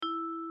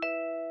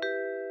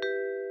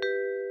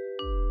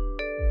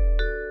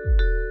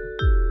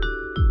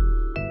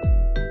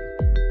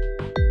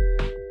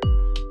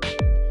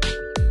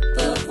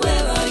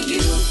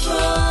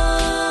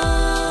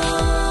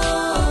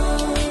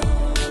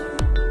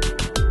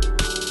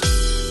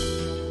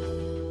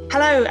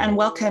Hello and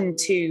welcome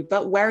to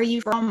But Where Are You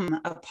From?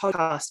 A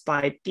podcast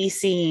by Be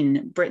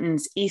Seen,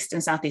 Britain's East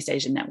and Southeast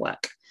Asian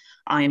network.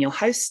 I am your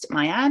host,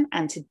 Mayanne,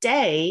 and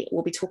today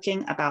we'll be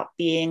talking about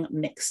being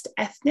mixed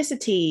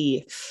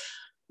ethnicity.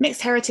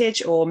 Mixed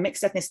heritage or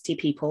mixed ethnicity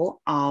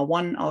people are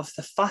one of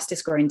the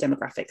fastest growing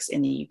demographics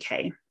in the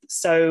UK.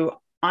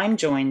 So I'm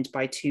joined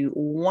by two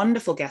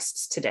wonderful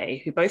guests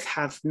today who both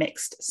have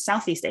mixed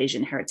Southeast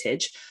Asian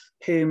heritage,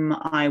 whom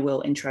I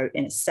will intro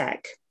in a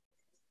sec.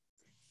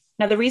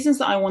 Now, the reasons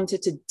that I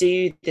wanted to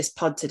do this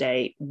pod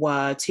today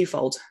were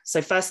twofold.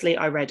 So firstly,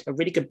 I read a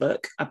really good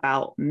book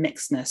about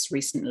mixedness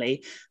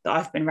recently that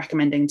I've been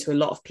recommending to a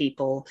lot of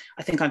people.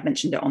 I think I've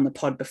mentioned it on the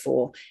pod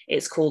before.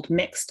 It's called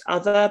Mixed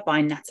Other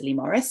by Natalie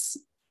Morris.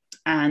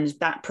 And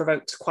that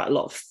provoked quite a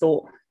lot of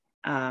thought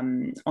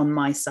on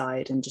my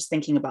side, and just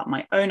thinking about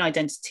my own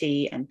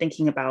identity and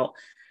thinking about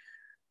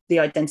the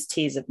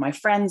identities of my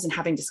friends and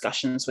having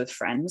discussions with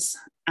friends.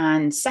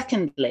 And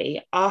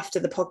secondly,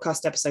 after the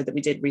podcast episode that we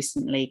did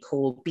recently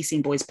called Be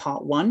Seen Boys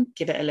Part 1,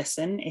 give it a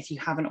listen if you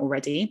haven't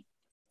already.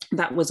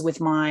 That was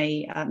with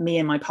me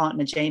and my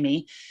partner,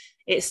 Jamie.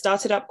 It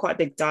started up quite a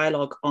big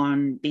dialogue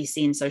on Be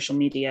Seen social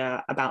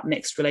media about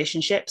mixed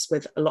relationships,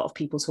 with a lot of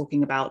people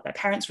talking about their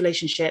parents'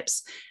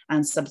 relationships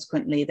and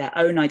subsequently their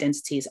own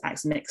identities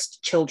as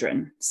mixed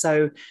children.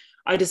 So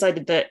I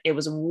decided that it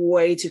was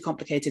way too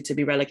complicated to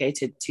be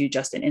relegated to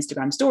just an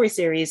Instagram story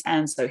series.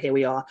 And so here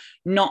we are.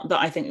 Not that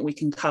I think that we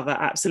can cover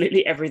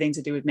absolutely everything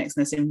to do with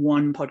mixedness in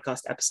one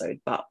podcast episode,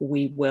 but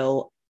we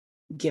will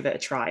give it a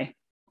try.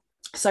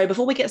 So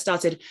before we get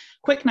started,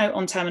 quick note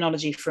on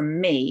terminology from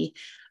me.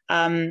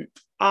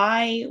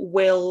 I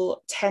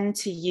will tend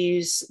to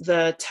use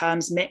the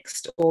terms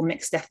mixed or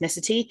mixed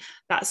ethnicity.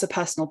 That's a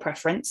personal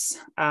preference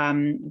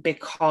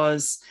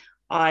because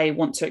I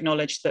want to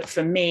acknowledge that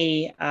for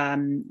me,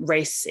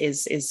 race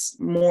is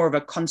more of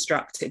a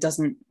construct. It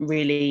doesn't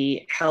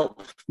really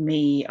help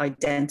me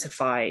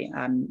identify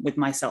with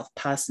myself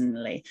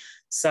personally.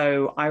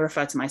 So I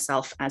refer to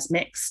myself as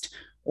mixed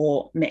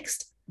or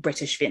mixed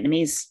British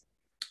Vietnamese.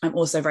 I'm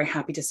also very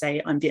happy to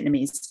say I'm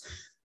Vietnamese,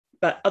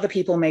 but other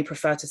people may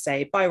prefer to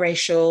say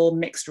biracial,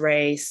 mixed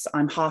race,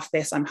 I'm half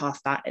this, I'm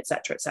half that, et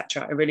cetera, et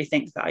cetera. I really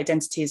think that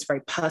identity is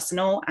very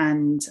personal,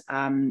 and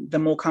the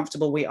more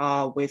comfortable we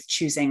are with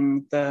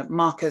choosing the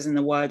markers and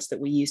the words that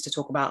we use to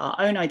talk about our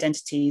own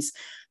identities,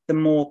 the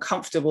more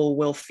comfortable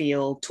we'll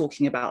feel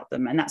talking about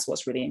them. And that's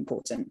what's really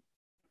important.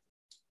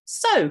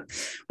 So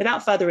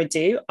without further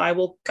ado, I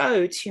will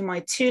go to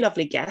my two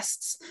lovely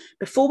guests.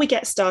 Before we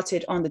get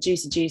started on the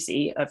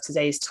juicy of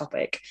today's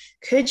topic,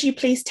 could you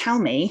please tell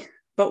me,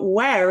 but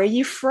where are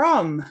you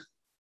from?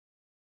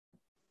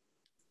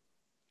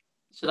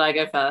 Should I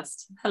go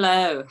first?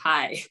 Hello,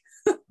 hi.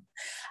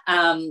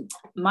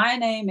 My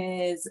name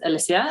is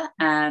Alicia,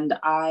 and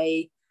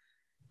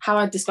how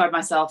I describe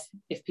myself,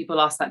 if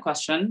people ask that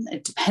question,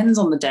 it depends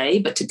on the day,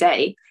 but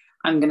today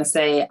I'm going to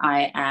say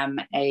I am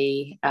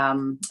a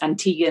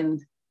Antiguan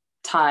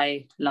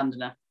Thai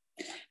Londoner,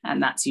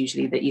 and that's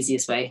usually the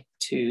easiest way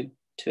to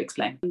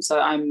explain. So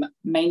I'm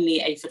mainly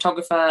a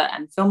photographer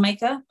and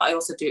filmmaker, but I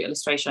also do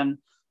illustration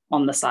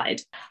on the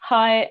side.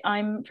 Hi,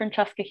 I'm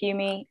Francesca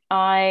Hume.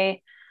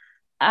 I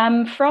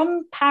am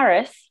from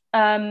Paris,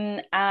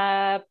 but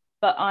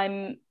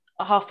I'm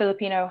half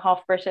Filipino,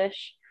 half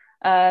British.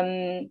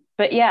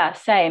 But yeah,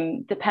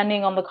 same,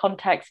 depending on the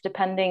context,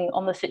 depending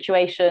on the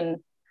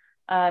situation.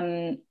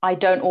 I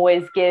don't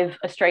always give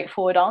a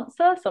straightforward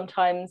answer.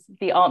 Sometimes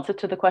the answer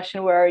to the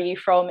question, where are you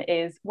from,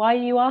 is, why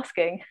are you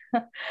asking?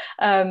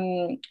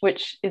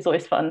 Which is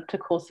always fun to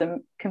cause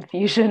some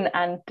confusion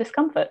and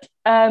discomfort.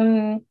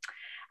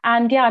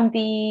 And yeah, I'm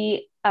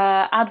the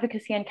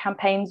advocacy and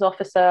campaigns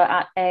officer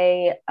at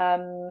a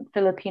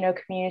Filipino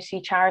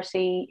community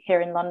charity here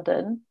in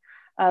London.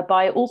 But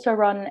I also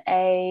run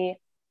a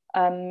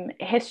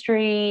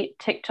history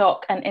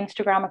TikTok and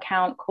Instagram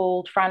account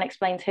called Fran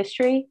Explains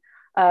History,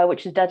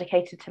 which is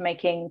dedicated to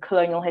making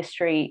colonial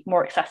history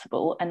more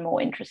accessible and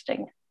more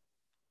interesting.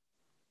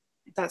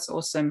 That's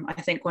awesome. I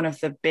think one of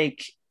the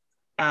big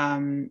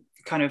kind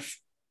of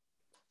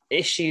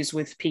issues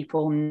with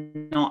people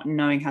not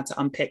knowing how to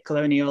unpick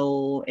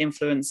colonial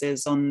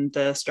influences on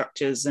the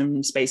structures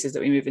and spaces that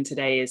we move in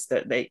today is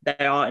that they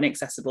are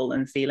inaccessible,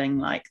 and feeling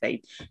like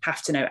they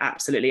have to know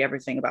absolutely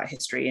everything about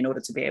history in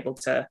order to be able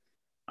to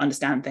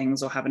understand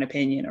things or have an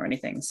opinion or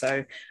anything.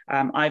 So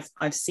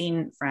I've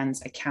seen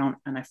Fran's account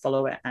and I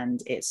follow it,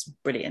 and it's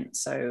brilliant.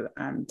 So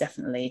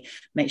definitely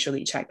make sure that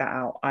you check that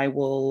out. I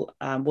will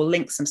we'll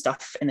link some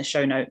stuff in the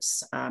show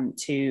notes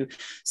to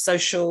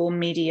social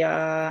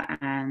media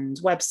and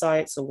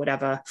websites or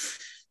whatever.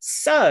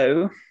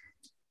 So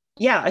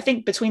yeah, I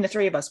think between the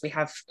three of us, we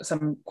have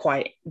some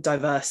quite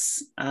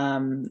diverse,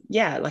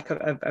 like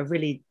a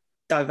really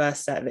diverse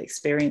set of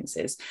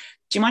experiences.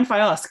 Do you mind if I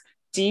ask,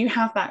 do you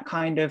have that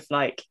kind of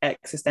like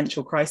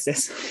existential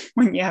crisis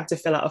when you have to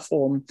fill out a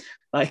form,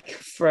 like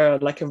for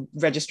like a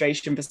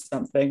registration for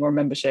something or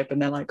membership,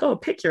 and they're like, oh,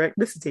 pick your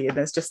ethnicity, and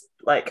there's just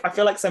like, I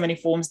feel like so many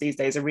forms these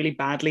days are really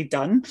badly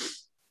done.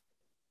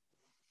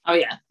 Oh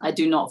yeah, I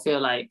do not feel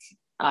like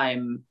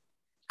I'm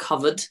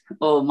covered,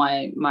 or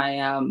my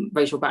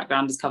racial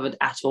background is covered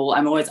at all.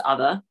 I'm always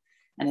other,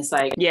 and it's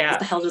like, what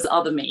the hell does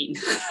other mean?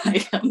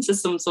 Like, I'm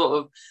just some sort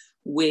of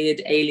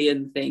weird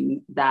alien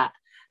thing that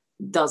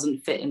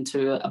doesn't fit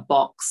into a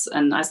box.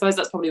 And I suppose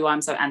that's probably why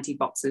I'm so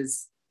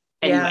anti-boxes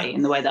anyway,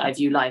 in the way that I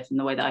view life and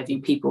the way that I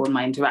view people and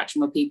my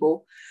interaction with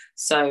people.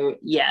 So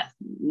yeah,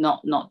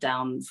 not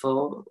down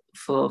for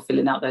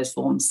filling out those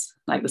forms.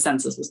 Like, the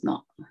census was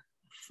not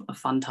a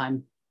fun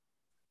time.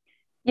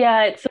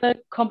 Yeah, it's a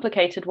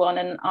complicated one,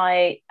 and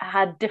I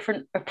had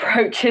different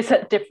approaches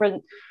at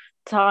different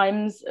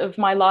times of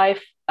my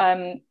life.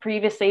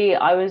 Previously,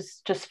 I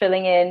was just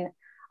filling in,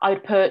 I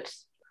would put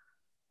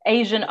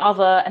Asian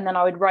other, and then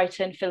I would write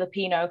in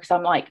Filipino, because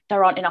I'm like,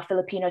 there aren't enough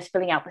Filipinos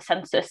filling out the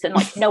census, and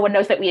like no one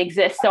knows that we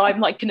exist, so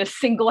I'm like going to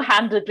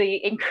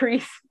single-handedly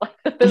increase like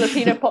the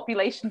Filipino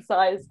population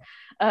size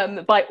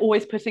by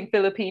always putting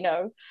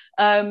Filipino.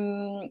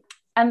 And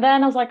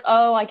then I was like,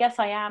 oh, I guess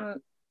I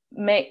am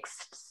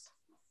mixed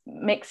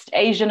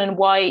Asian and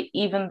white,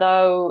 even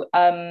though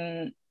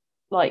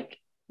like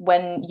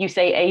when you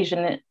say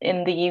Asian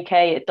in the UK,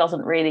 it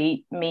doesn't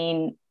really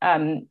mean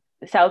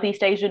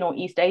Southeast Asian or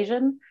East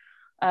Asian.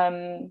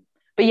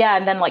 But yeah,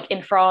 and then like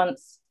in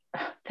France,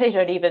 they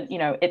don't even,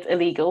 it's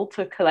illegal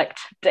to collect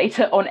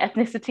data on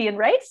ethnicity and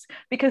race,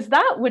 because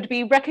that would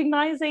be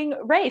recognizing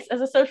race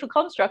as a social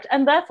construct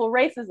and therefore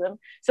racism.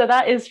 So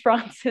that is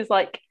France's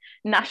like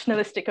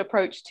nationalistic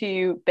approach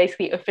to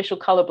basically official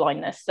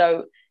colorblindness.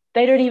 So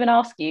they don't even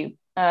ask you.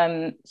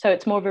 So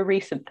it's more of a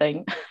recent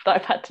thing that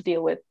I've had to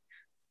deal with.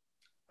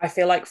 I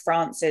feel like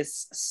France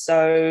is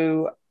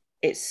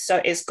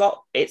it's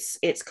got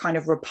its kind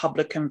of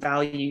Republican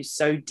values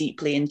so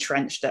deeply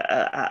entrenched at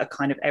a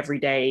kind of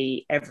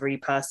every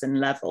person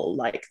level,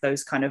 like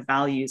those kind of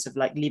values of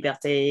like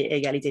liberté,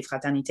 égalité,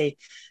 fraternité,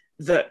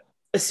 that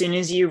as soon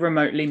as you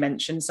remotely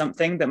mention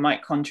something that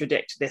might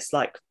contradict this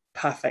like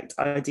perfect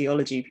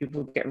ideology,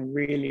 people get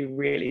really,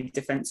 really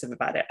defensive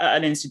about it at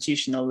an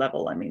institutional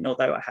level. I mean,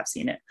 although I have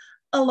seen it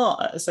a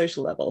lot at a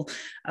social level,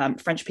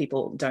 French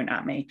people don't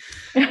at me.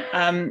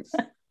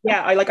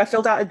 I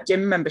filled out a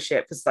gym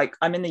membership, because like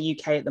I'm in the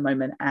UK at the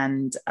moment,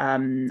 and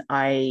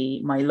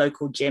my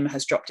local gym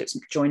has dropped its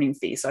joining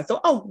fee. So I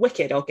thought, oh,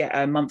 wicked, I'll get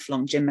a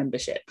month-long gym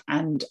membership.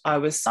 And I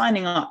was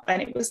signing up,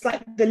 and it was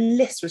like the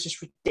list was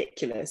just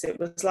ridiculous. It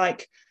was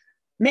like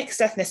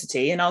mixed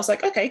ethnicity, and I was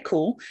like, okay,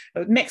 cool,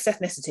 mixed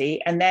ethnicity.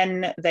 And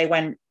then they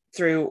went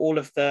through all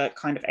of the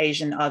kind of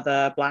Asian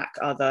other, Black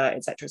other,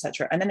 etc.,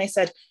 etc. And then they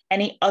said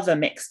any other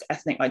mixed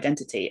ethnic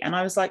identity. And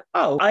I was like,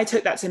 oh, I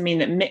took that to mean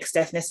that mixed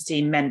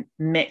ethnicity meant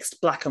mixed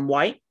Black and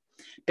white,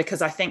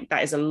 because I think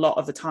that is a lot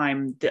of the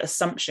time the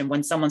assumption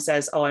when someone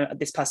says, oh,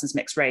 this person's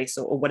mixed race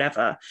or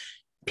whatever,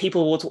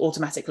 people will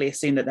automatically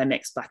assume that they're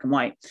mixed Black and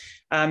white.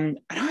 And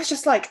I was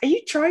just like, are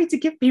you trying to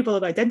give people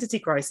an identity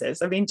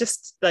crisis? I mean,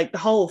 just like the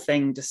whole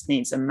thing just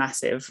needs a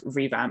massive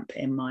revamp,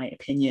 in my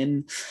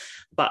opinion.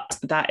 But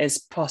that is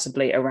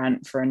possibly a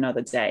rant for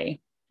another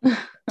day.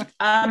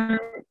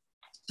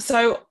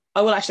 So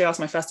I will actually ask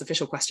my first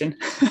official question.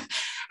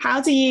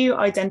 How do you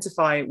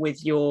identify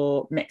with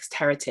your mixed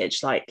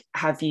heritage? Like,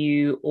 have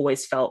you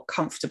always felt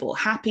comfortable,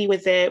 happy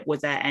with it? Were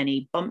there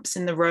any bumps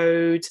in the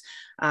road?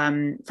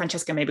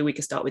 Francesca, maybe we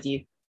could start with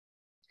you.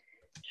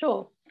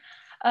 Sure.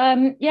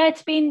 Yeah,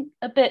 it's been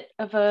a bit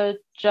of a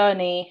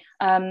journey.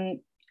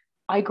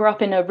 I grew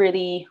up in a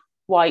really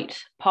white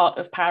part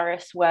of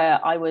Paris, where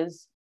I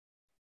was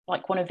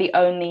like one of the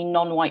only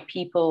non-white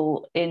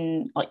people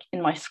in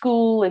my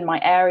school, in my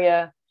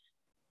area.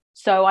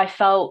 So I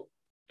felt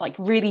like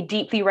really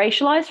deeply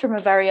racialized from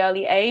a very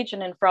early age.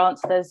 And in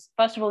France, there's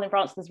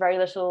very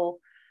little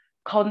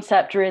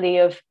concept really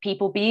of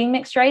people being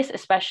mixed race,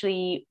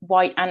 especially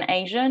white and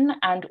Asian,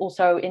 and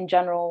also in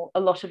general a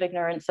lot of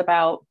ignorance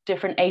about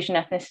different Asian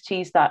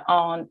ethnicities that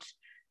aren't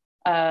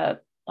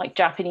like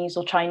Japanese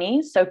or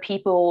Chinese. So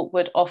people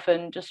would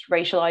often just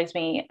racialize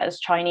me as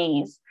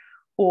Chinese,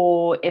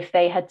 or if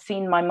they had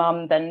seen my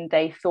mum, then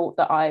they thought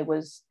that I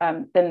was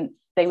then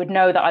they would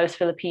know that I was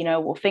Filipino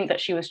or think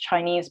that she was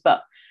Chinese,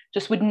 but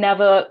just would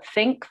never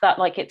think that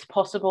like it's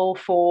possible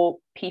for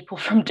people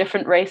from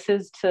different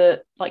races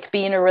to like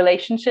be in a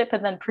relationship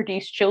and then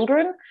produce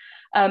children.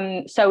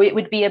 So it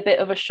would be a bit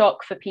of a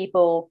shock for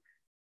people,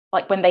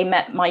 like when they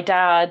met my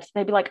dad,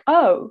 they'd be like,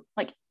 oh,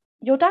 like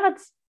your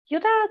dad's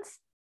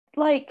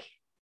like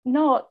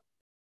not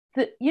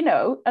the,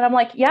 and I'm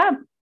like, yeah,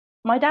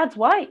 my dad's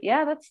white,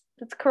 yeah, that's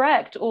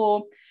correct.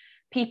 Or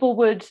people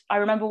would, I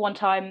remember one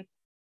time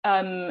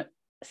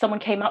someone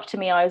came up to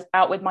me, I was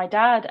out with my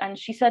dad, and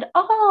she said,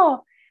 oh,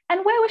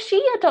 and where was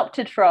she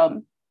adopted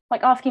from?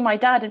 Like asking my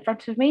dad in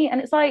front of me. And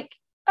it's like,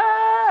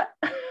 I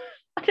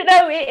don't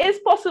know, it is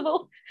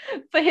possible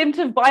for him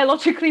to have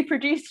biologically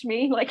produced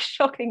me, like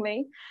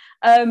shockingly.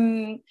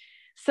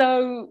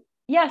 So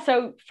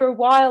for a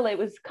while it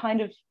was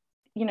kind of,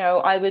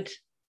 I would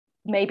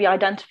maybe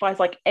identify as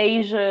like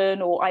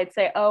Asian, or I'd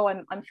say, oh,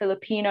 I'm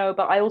Filipino.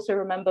 But I also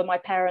remember my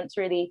parents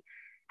really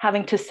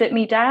having to sit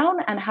me down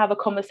and have a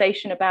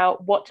conversation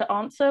about what to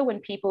answer when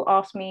people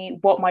asked me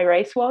what my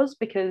race was,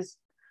 because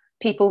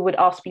people would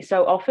ask me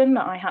so often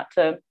that I had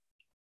to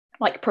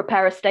like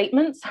prepare a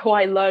statement. So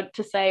I learned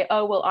to say,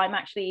 oh, well, I'm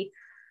actually,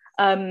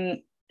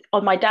 on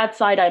my dad's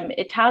side, I'm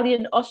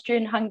Italian,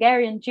 Austrian,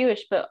 Hungarian,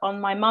 Jewish, but on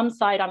my mum's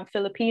side, I'm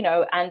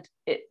Filipino. And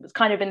it was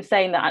kind of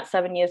insane that at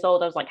 7 years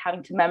old, I was like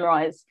having to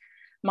memorize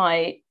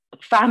my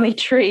family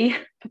tree,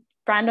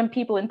 random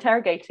people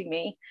interrogating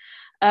me.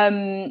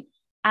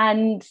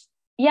 And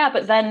yeah,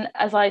 but then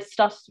as I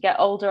started to get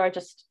older, I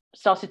just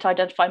started to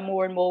identify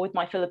more and more with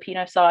my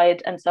Filipino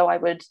side. And so I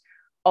would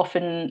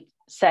often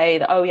say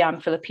that, oh yeah, I'm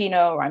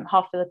Filipino or I'm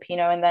half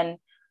Filipino. And then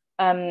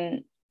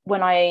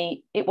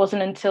it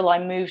wasn't until I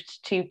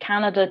moved to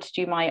Canada to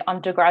do my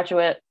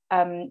undergraduate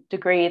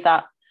degree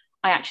that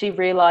I actually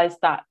realized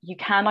that you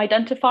can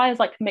identify as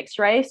like mixed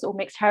race or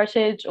mixed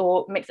heritage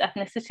or mixed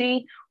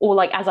ethnicity or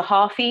like as a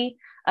halfie.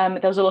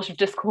 There was a lot of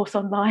discourse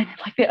online in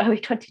like the early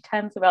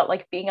 2010s about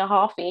like being a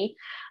halfie.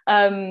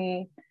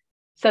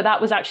 So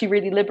that was actually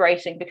really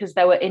liberating because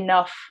there were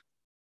enough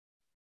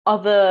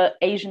other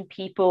Asian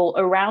people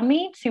around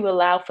me to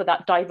allow for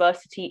that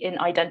diversity in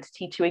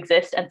identity to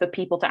exist and for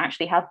people to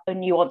actually have a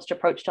nuanced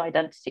approach to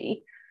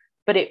identity.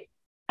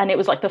 It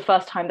was like the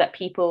first time that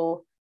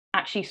people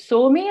actually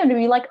saw me and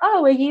be like,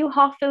 oh, are you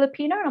half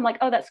Filipino? And I'm like,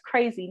 oh, that's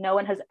crazy. No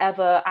one has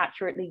ever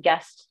accurately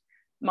guessed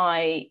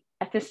my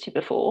ethnicity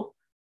before.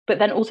 But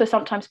then also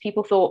sometimes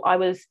people thought I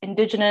was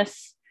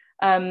Indigenous,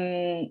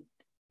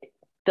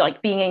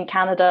 like being in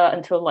Canada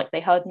until like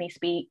they heard me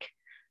speak.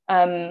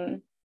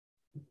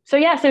 So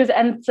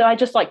I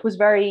just like was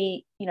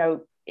very,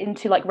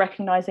 into like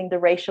recognizing the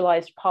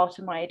racialized part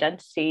of my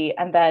identity.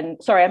 And then,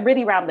 sorry, I'm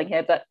really rambling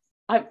here, but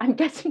I'm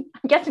getting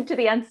to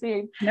the end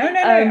soon. No,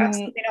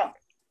 absolutely not.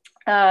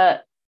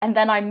 And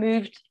then I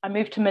moved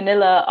to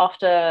Manila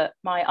after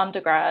my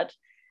undergrad,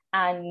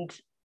 and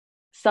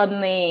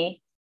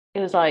suddenly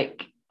it was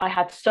like I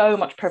had so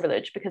much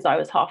privilege because I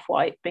was half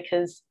white,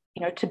 because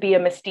to be a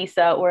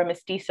mestiza or a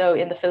mestizo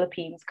in the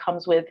Philippines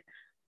comes with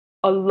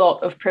a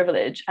lot of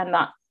privilege, and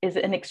that is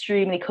an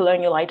extremely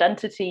colonial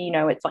identity.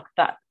 It's like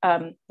that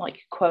like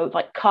quote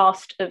like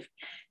caste of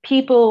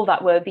people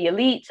that were the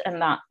elite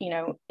and that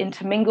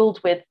intermingled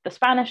with the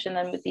Spanish and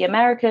then with the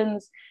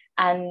Americans,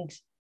 and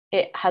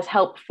it has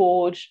helped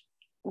forge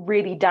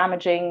really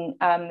damaging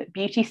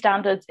beauty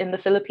standards in the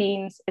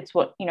Philippines. It's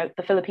what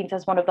the Philippines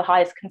has one of the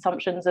highest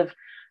consumptions of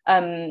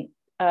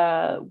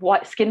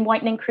white skin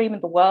whitening cream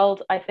in the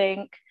world. I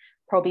think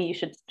probably you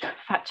should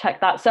fact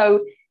check that.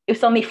 So it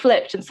suddenly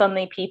flipped, and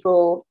suddenly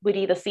people would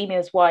either see me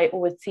as white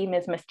or would see me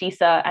as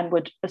mestiza and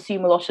would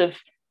assume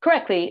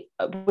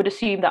would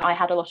assume that I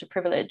had a lot of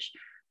privilege.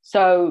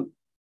 So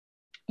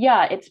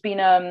yeah, it's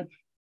been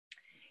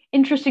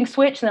interesting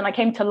switch. And then I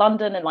came to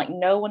London and like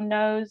no one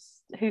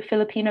knows who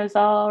Filipinos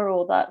are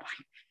or that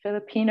like,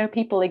 Filipino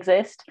people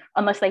exist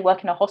unless they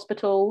work in a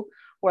hospital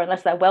or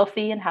unless they're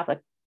wealthy and have a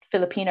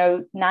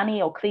Filipino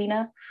nanny or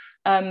cleaner.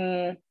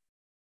 So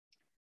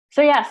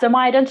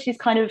my identity is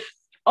kind of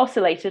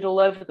oscillated all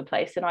over the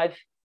place, and I've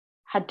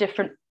had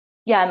different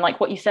and like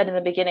what you said in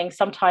the beginning,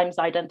 sometimes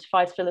I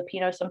identify as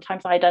Filipino,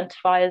 sometimes I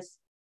identify as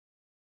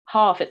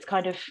half. It's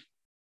kind of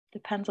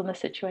depends on the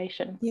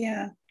situation.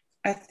 Yeah,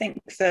 I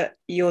think that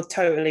you're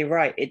totally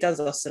right. It does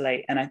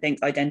oscillate, and I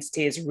think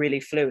identity is really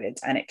fluid,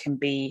 and it can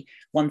be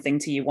one thing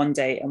to you one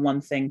day and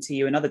one thing to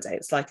you another day.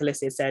 It's like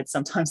Alicia said,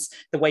 sometimes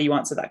the way you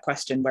answer that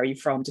question, where are you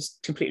from,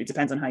 just completely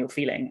depends on how you're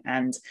feeling.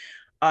 And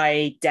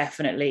I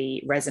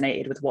definitely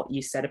resonated with what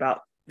you said about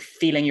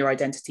feeling your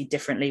identity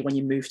differently when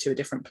you move to a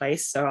different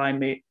place. So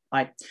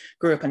I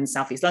grew up in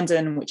Southeast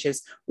London, which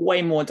is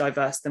way more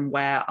diverse than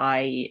where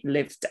I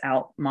lived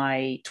out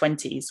my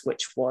 20s,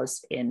 which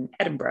was in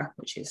Edinburgh,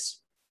 which is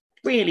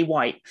really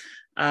white.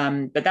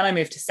 But then I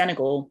moved to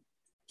Senegal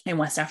in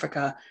West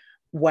Africa,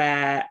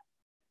 where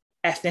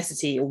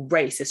ethnicity or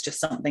race is just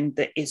something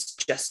that is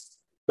just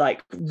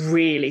like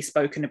really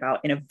spoken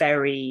about in a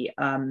very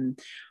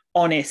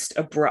honest,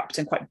 abrupt,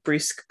 and quite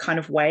brusque kind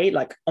of way.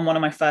 Like on one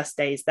of my first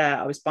days there,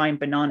 I was buying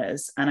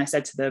bananas, and I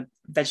said to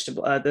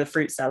the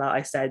fruit seller,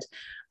 I said,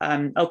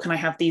 "Oh, can I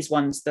have these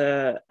ones,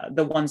 the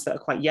ones that are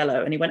quite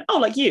yellow?" And he went, "Oh,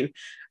 like you."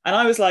 And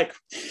I was like,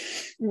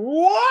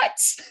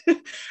 "What?"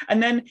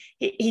 And then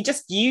he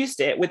just used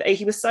it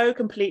he was so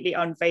completely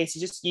unfazed. He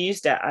just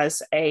used it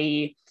as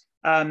a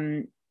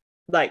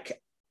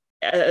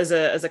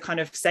as a kind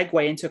of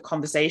segue into a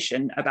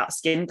conversation about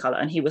skin color.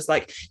 And he was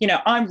like,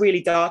 "I'm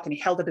really dark." And he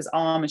held up his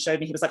arm and showed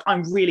me. He was like,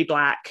 "I'm really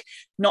black,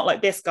 not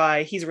like this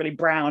guy, he's really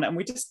brown." And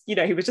we just,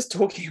 he was just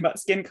talking about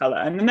skin color.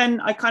 And then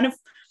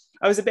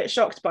I was a bit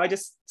shocked, but I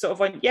just sort of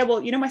went, "Yeah,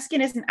 well, my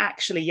skin isn't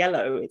actually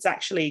yellow, it's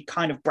actually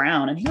kind of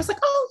brown." And he was like,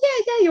 "Oh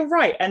yeah, you're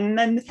right." And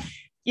then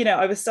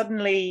I was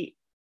suddenly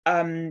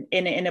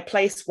in a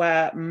place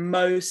where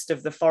most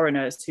of the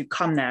foreigners who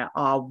come there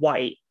are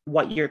white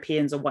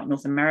Europeans or white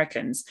North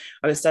Americans.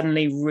 I was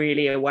suddenly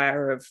really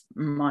aware of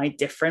my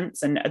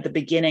difference. And at the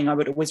beginning, I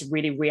would always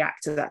really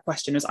react to that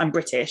question as, I'm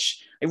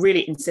British. I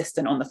really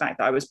insistent on the fact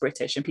that I was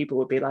British, and people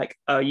would be like,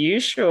 "Are you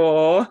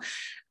sure?"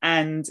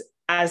 And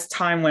as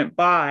time went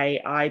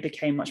by, I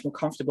became much more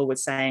comfortable with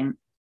saying,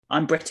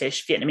 "I'm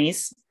British,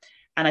 Vietnamese."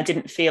 And I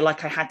didn't feel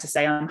like I had to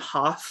say I'm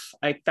half.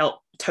 I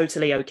felt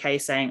totally okay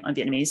saying I'm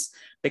Vietnamese,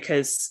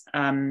 because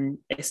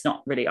it's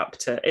not really up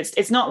to,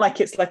 it's not like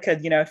it's like a,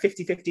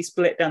 50-50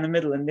 split down the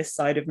middle, and this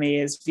side of me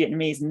is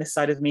Vietnamese and this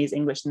side of me is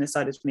English and this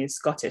side of me is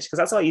Scottish, because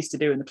that's what I used to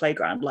do in the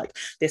playground. Like,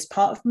 this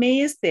part of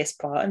me is this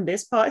part and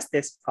this part is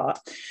this part.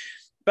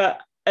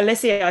 But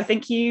Alicia, I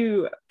think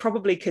you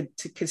probably could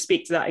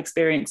speak to that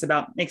experience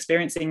about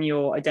experiencing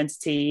your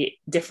identity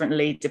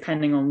differently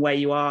depending on where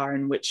you are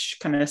and which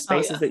kind of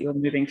spaces that you're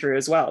moving through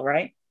as well,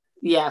 right?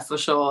 Yeah, for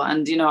sure.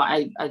 And,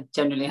 I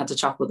genuinely had to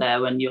chuckle there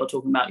when you're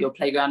talking about your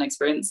playground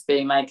experience,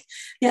 being like,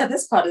 yeah,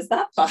 this part is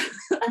that part.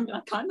 I mean,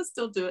 I kind of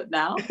still do it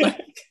now.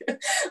 Like,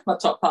 my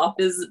top half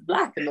is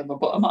black and then my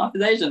bottom half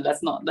is Asian.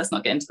 Let's not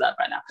get into that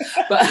right now.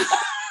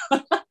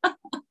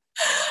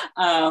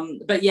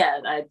 But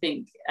yeah, I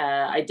think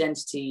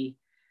identity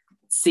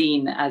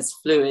seen as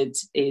fluid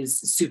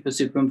is super,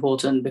 super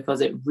important,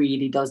 because it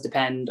really does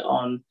depend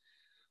on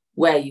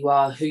where you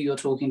are, who you're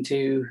talking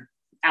to,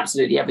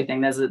 absolutely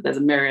everything. There's a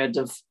myriad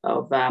of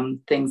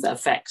things that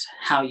affect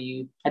how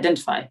you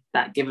identify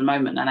that given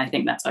moment, and I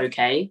think that's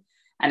okay.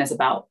 And it's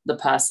about the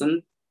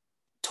person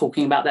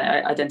talking about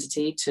their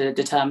identity to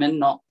determine,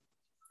 not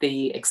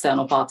the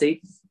external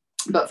party.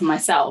 But for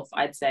myself,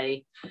 I'd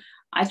say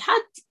I've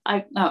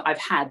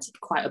had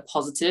quite a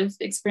positive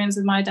experience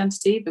with my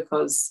identity,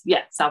 because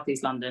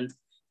Southeast London,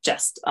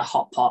 just a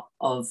hot pot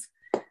of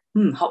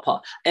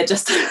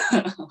just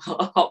a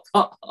hot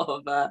pot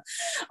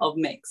of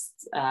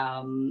mixed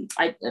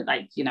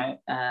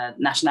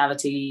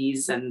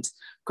nationalities. And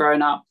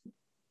growing up,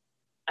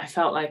 I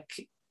felt like,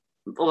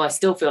 I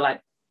still feel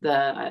like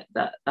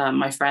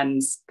my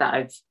friends that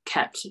I've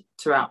kept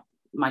throughout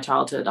my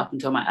childhood up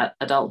until my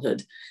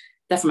adulthood,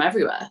 they're from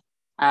everywhere.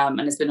 And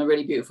it's been a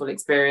really beautiful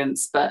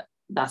experience, but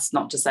that's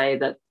not to say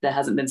that there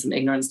hasn't been some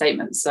ignorant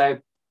statements. So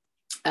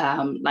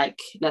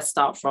let's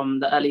start from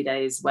the early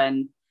days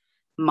when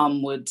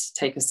mum would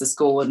take us to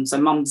school. And so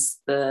mum's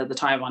the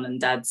Taiwan and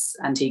dad's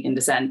Antiguan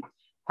descent.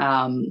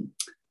 When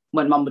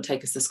mum would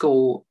take us to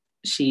school,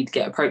 she'd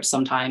get approached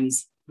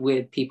sometimes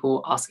with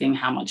people asking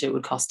how much it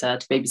would cost her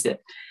to babysit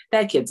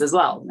their kids as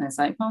well. And it's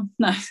like, oh,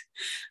 no,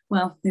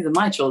 well, these are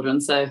my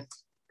children, so it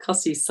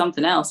costs you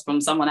something else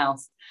from someone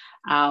else.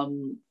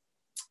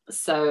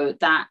 So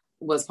that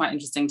was quite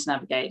interesting to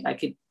navigate.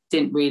 Like, it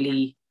didn't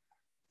really,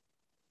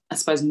 I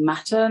suppose,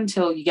 matter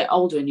until you get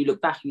older and you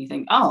look back and you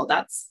think, oh,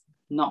 that's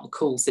not a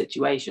cool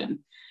situation.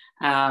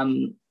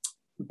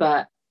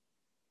 But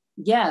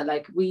yeah,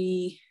 like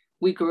we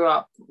grew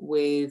up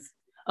with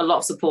a lot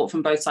of support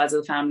from both sides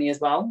of the family as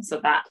well.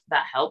 So that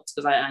helped,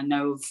 because I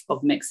know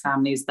of mixed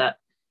families that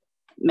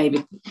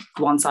maybe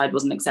one side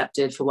wasn't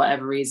accepted for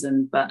whatever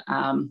reason, but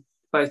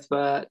both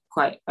were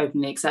quite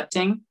openly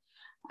accepting.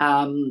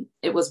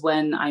 It was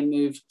when I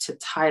moved to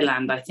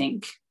Thailand, I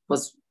think,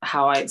 was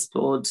how I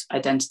explored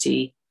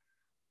identity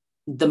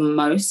the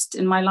most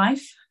in my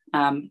life.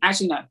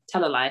 Actually, no,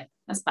 tell a lie.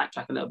 Let's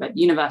backtrack a little bit.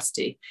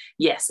 University,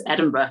 yes,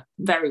 Edinburgh,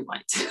 very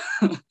white.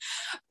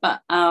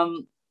 But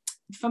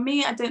for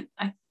me, it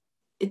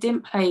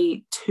didn't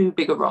play too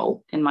big a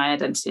role in my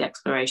identity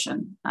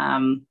exploration,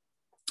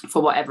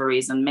 for whatever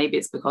reason. Maybe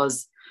it's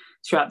because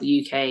throughout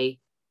the UK,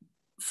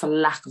 for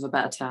lack of a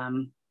better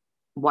term,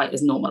 white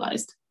is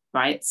normalized,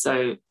 right?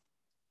 So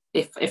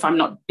if I'm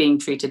not being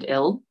treated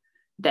ill,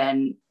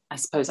 then I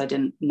suppose I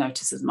didn't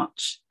notice as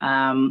much.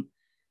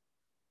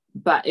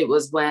 But it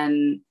was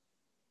when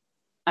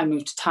I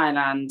moved to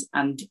Thailand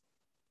and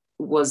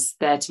was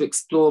there to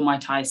explore my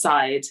Thai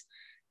side,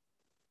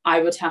 I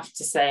would have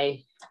to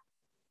say,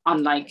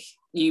 unlike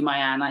you,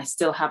 Mayanne, I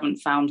still haven't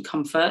found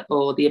comfort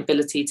or the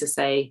ability to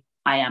say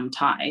I am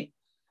Thai,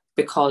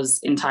 because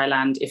in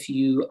Thailand, if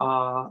you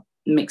are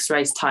mixed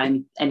race Thai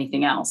and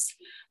anything else,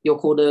 you're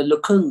called a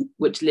lukung,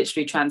 which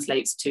literally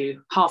translates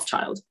to half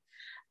child.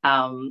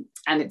 And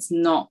it's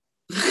not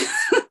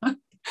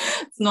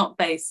it's not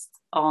based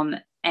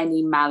on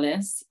any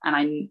malice,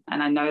 and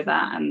I know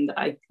that, and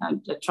I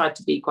tried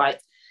to be quite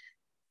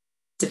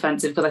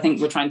defensive, because I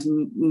think we're trying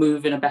to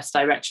move in a best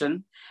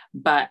direction,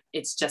 but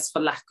it's just for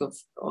lack of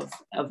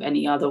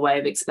any other way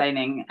of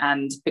explaining.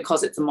 And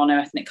because it's a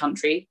mono-ethnic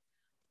country,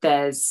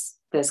 there's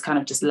kind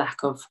of just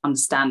lack of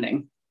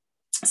understanding.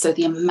 So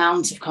the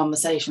amount of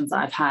conversations that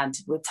I've had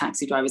with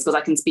taxi drivers, because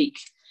I can speak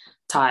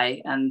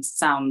Thai and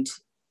sound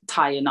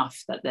Thai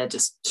enough that they're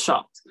just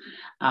shocked.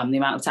 The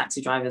amount of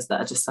taxi drivers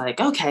that are just like,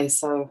 okay,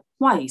 so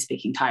why are you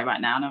speaking Thai right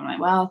now? And I'm like,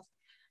 well,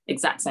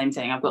 exact same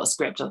thing. I've got a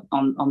script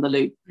on the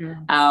loop.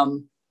 Yeah.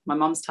 My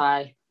mom's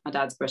Thai, my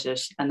dad's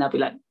British, and they'll be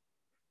like,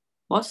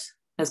 what?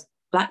 There's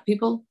black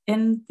people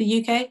in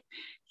the UK?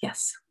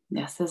 Yes,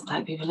 there's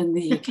black people in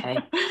the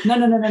UK.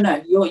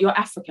 No. You're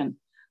African.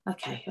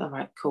 Okay, all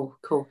right, cool.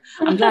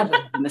 I'm glad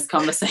we're having this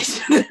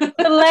conversation.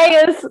 The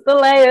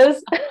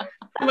layers.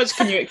 How much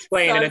can you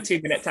explain in a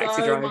 2-minute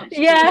taxi drive?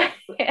 Yeah.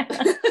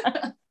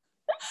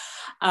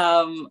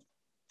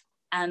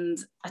 And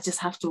I just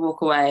have to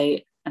walk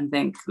away and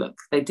think, look,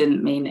 they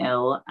didn't mean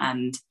ill.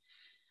 And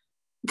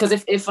because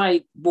if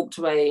I walked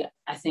away,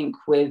 I think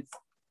with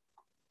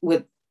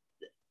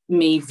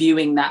me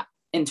viewing that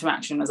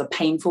interaction as a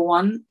painful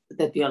one,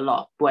 there'd be a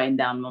lot weighing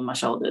down on my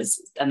shoulders,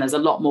 and there's a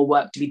lot more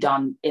work to be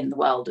done in the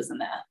world, isn't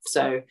there?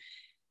 So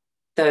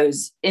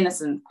those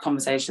innocent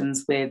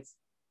conversations with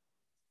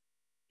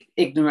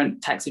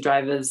ignorant taxi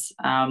drivers,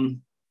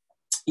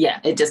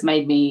 it just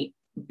made me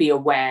be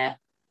aware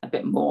a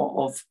bit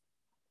more of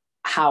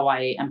how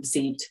I am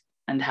perceived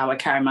and how I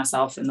carry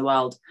myself in the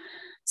world.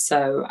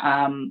 So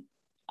I'm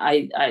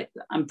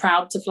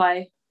proud to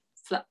fly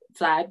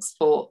flags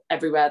for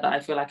everywhere that I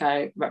feel like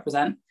I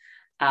represent,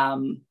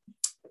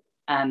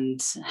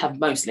 and have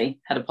mostly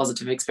had a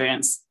positive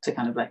experience, to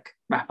kind of like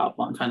wrap up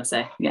what I'm trying to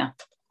say.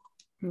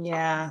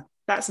 Yeah,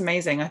 that's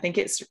amazing. I think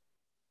it's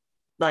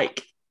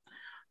like,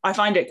 I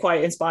find it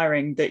quite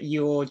inspiring that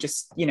you're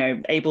just,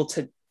 able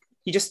to,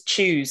 you just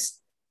choose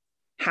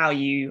how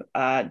you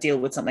deal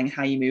with something,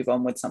 how you move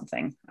on with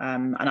something.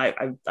 And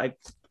I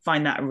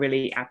find that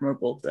really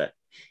admirable, that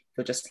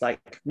you're just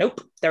like,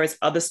 nope, there is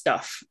other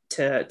stuff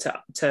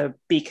to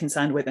be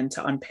concerned with and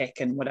to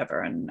unpick and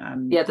whatever.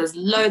 And there's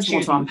loads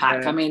more to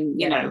unpack. I mean,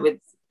 you know, with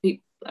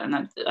people,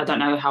 and I don't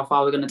know how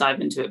far we're going to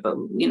dive into it, but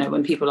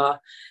when people are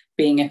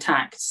being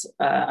attacked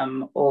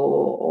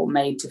or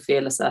made to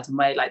feel a certain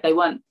way, like, they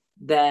weren't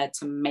there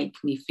to make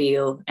me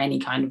feel any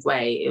kind of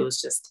way. It was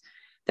just,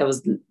 there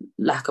was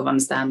lack of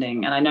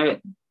understanding. And I know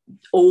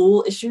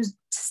all issues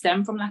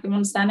stem from lack of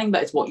understanding,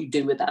 but it's what you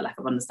do with that lack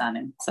of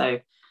understanding. So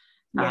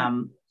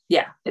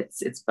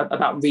it's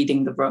about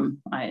reading the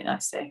room, I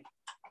say.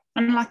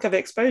 And lack of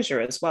exposure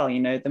as well.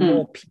 The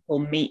more people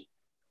meet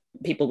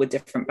people with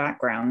different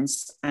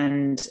backgrounds,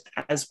 and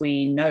as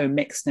we know,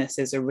 mixedness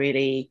is a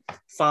really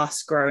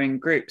fast growing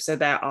group. So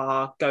there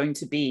are going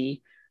to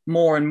be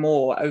more and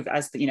more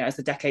as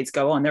the decades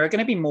go on. There are going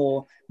to be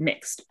more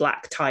mixed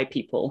Black Thai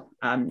people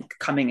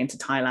coming into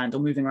Thailand or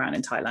moving around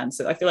in Thailand.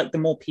 So I feel like the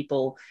more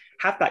people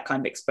have that kind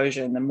of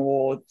exposure, and the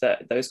more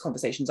that those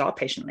conversations are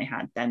patiently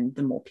had, then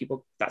the more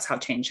people, that's how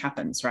change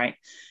happens, right?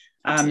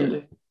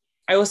 Absolutely.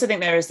 I also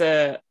think there is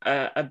a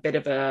bit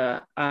of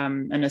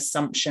an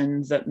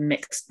assumption that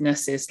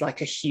mixedness is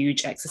like a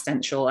huge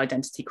existential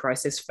identity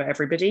crisis for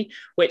everybody,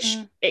 which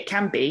it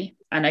can be.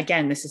 And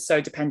again, this is so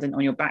dependent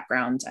on your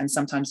background, and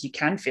sometimes you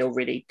can feel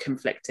really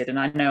conflicted. And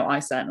I know I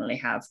certainly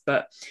have,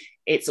 but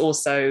it's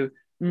also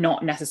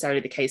not necessarily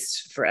the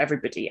case for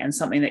everybody. And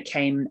something that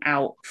came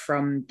out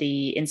from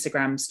the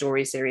Instagram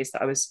story series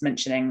that I was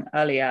mentioning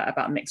earlier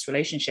about mixed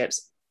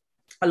relationships,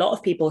 a lot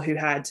of people who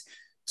had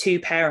two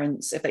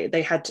parents, if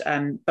they had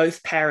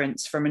both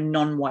parents from a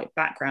non-white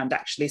background,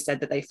 actually said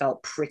that they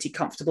felt pretty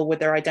comfortable with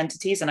their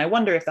identities. And I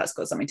wonder if that's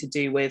got something to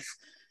do with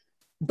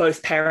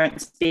both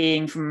parents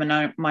being from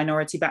a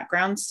minority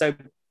background. So,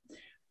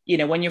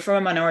 when you're from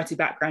a minority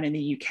background in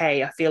the UK,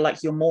 I feel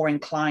like you're more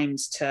inclined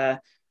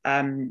to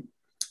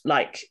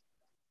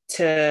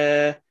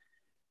to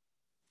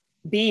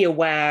be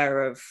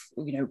aware of,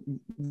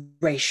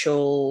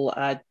 racial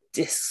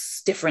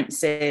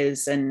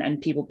differences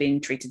and people being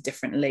treated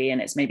differently,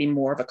 and it's maybe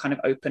more of a kind of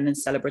open and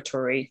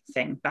celebratory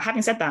thing. But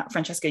having said that,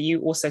 Francesca,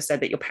 you also said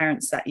that your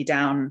parents sat you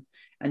down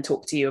and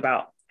talked to you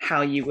about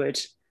how you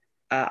would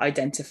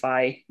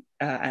identify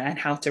and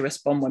how to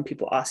respond when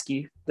people ask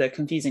you the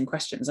confusing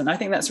questions. And I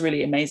think that's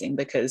really amazing,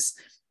 because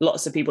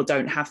lots of people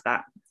don't have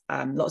that.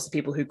 Lots of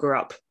people who grew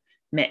up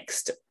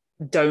mixed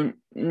don't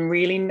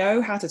really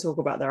know how to talk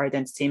about their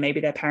identity.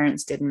 Maybe their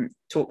parents didn't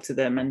talk to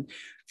them. And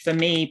for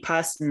me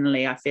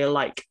personally, I feel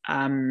like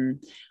I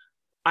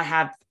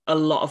have a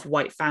lot of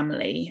white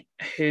family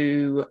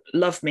who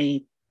love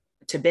me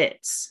to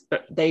bits,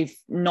 but they've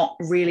not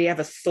really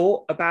ever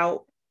thought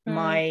about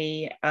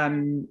my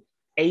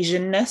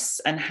Asianness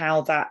and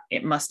how that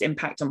it must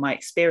impact on my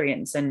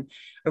experience. And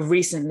I've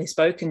recently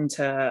spoken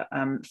to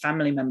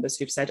family members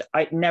who've said,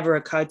 it never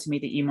occurred to me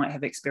that you might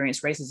have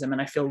experienced racism,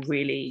 and I feel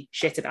really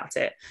shit about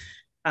it.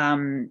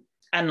 And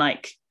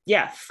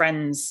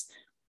friends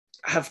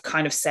have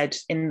kind of said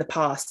in the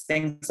past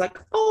things like,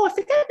 oh, I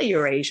forget that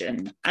you're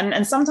Asian.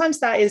 And sometimes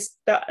that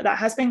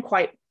has been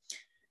quite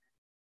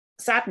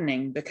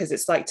saddening, because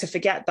it's like, to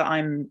forget that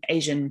I'm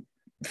Asian,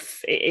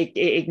 it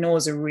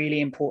ignores a really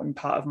important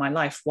part of my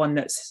life, one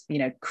that's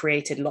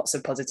created lots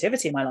of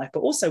positivity in my life,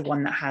 but also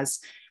one that has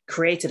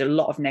created a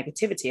lot of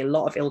negativity, a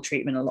lot of ill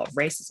treatment, a lot of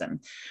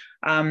racism.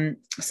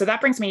 So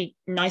that brings me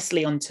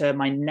nicely onto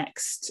my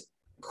next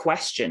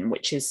question,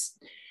 which is,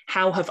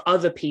 how have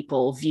other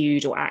people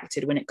viewed or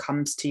acted when it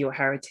comes to your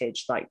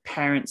heritage, like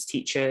parents,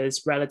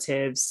 teachers,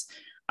 relatives?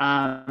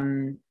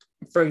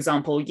 For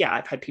example,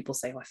 I've had people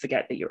say, I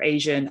forget that you're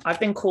Asian. I've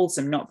been called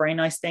some not very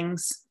nice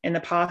things in the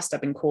past.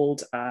 I've been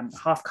called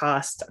half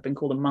caste. I've been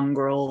called a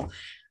mongrel.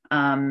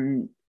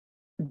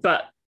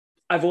 But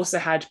I've also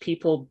had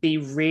people be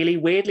really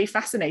weirdly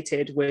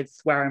fascinated with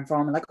where I'm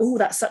from, and like, oh,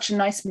 that's such a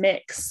nice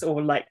mix,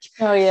 or like,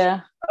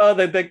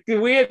 the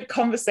weird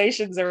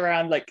conversations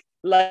around like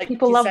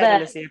people love that.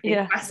 Alicia,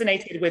 being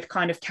fascinated with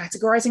kind of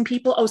categorizing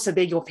people. Oh, so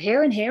you're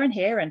here and here and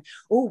here, and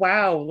oh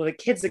wow, the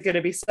kids are going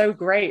to be so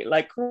great.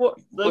 Like, what?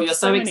 You're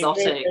so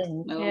exotic.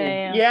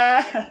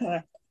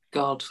 Yeah.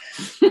 God.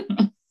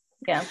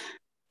 Yeah.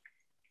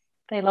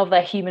 They love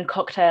their human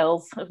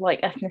cocktails of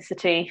like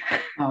ethnicity.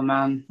 Oh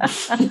man.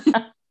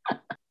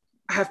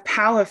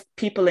 Have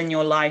people in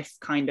your life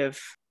kind of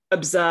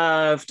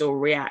observed or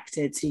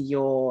reacted to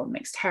your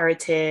mixed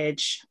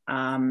heritage?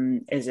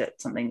 Is it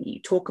something that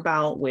you talk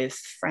about with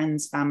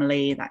friends,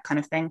 family, that kind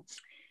of thing?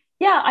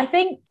 Yeah, I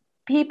think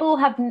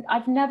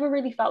I've never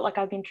really felt like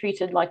I've been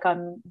treated like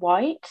I'm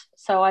white.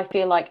 So I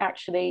feel like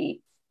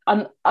actually,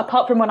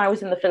 apart from when I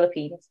was in the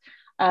Philippines,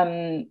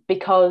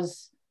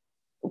 because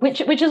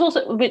which is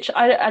also which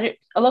I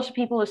a lot of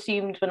people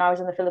assumed when I was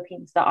in the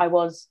Philippines that I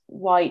was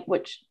white,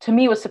 which to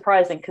me was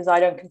surprising because I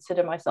don't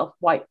consider myself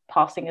white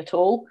passing at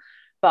all.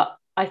 But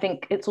I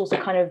think it's also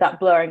kind of that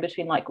blurring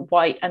between like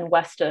white and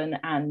Western,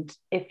 and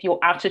if your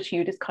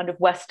attitude is kind of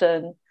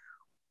Western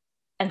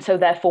and so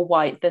therefore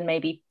white, then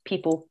maybe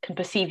people can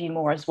perceive you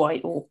more as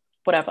white or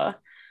whatever.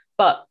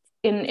 But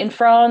in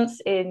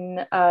France,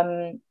 in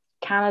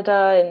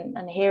Canada,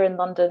 and here in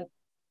London,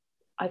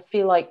 I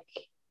feel like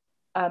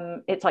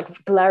it's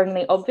like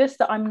glaringly obvious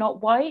that I'm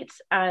not white,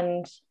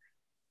 and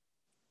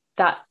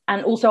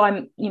also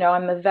I'm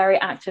a very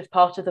active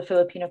part of the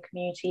Filipino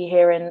community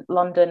here in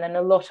London, and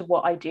a lot of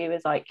what I do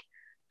is like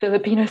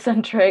Filipino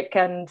centric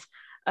and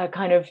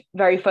kind of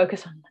very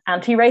focused on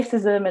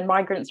anti-racism and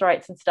migrants'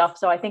 rights and stuff.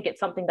 So I think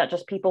it's something that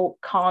just people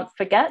can't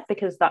forget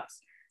because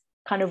that's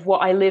kind of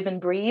what I live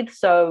and breathe.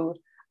 So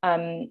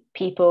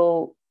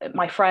people,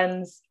 my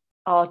friends,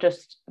 are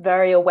just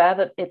very aware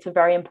that it's a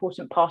very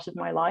important part of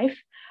my life.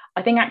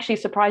 I think actually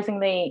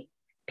surprisingly,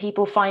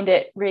 people find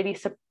it really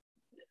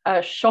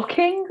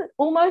shocking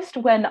almost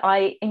when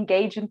I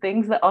engage in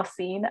things that are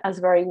seen as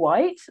very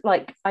white.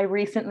 Like I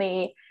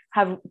recently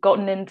have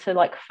gotten into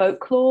like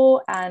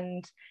folklore,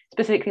 and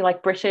specifically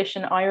like British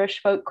and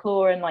Irish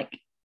folklore, and like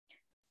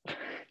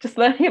just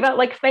learning about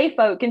like fae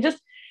folk and just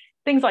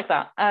things like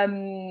that.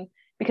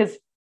 Because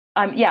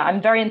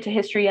I'm very into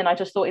history, and I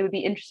just thought it would be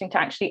interesting to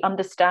actually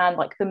understand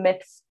like the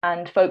myths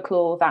and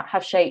folklore that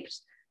have shaped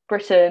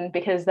Britain,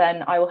 because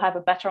then I will have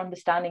a better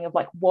understanding of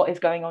like what is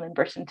going on in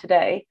Britain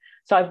today.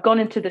 So I've gone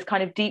into this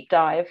kind of deep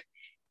dive,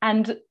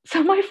 and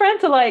so my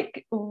friends are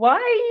like, why are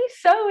you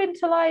so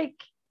into like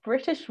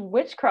British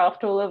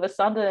witchcraft all of a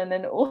sudden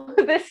and all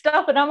of this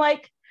stuff? And I'm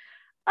like,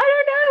 I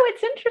don't know,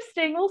 it's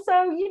interesting. Also,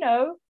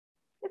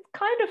 it's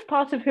kind of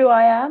part of who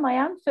I am. I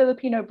am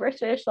Filipino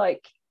British.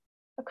 Like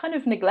I've kind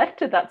of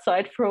neglected that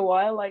side for a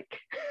while. Like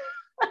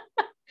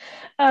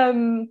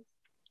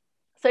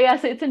so yeah,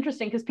 so it's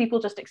interesting because people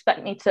just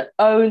expect me to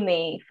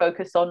only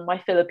focus on my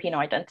Filipino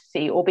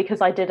identity, or because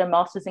I did a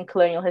master's in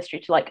colonial history,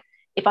 to like,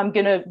 if I'm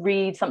going to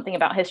read something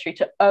about history,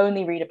 to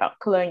only read about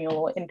colonial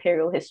or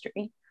imperial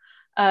history.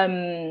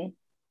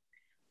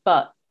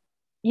 But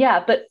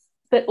yeah, but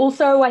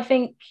also I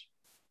think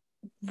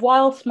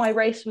whilst my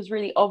race was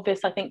really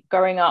obvious, I think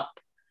growing up,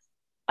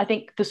 I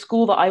think the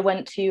school that I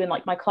went to and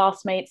like my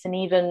classmates, and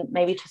even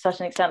maybe to a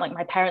certain extent like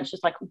my parents,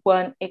 just like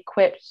weren't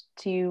equipped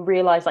to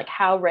realize like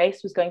how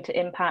race was going to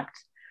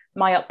impact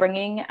my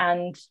upbringing,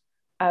 and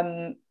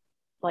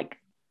like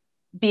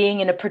being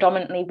in a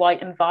predominantly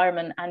white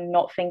environment and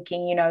not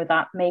thinking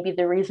that maybe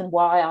the reason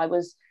why I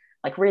was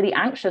like really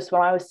anxious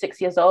when I was 6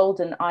 years old,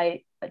 and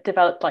I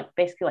developed like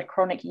basically like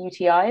chronic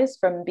UTIs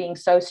from being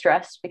so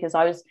stressed because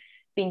I was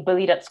being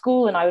bullied at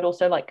school, and I would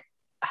also like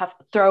have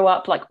throw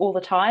up like all the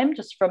time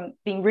just from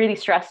being really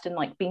stressed and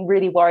like being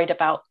really worried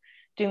about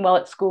doing well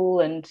at school,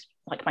 and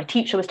like my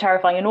teacher was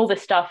terrifying and all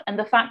this stuff. And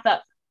the fact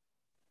that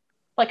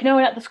like no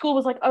one at the school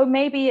was like, oh,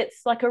 maybe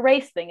it's like a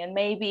race thing, and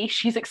maybe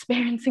she's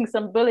experiencing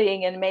some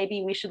bullying, and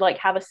maybe we should like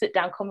have a sit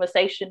down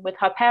conversation with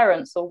her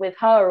parents or with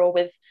her or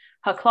with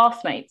her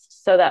classmates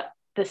so that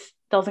this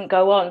doesn't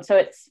go on.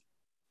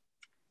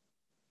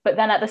 But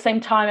then at the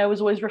same time, I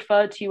was always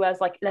referred to as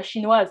like La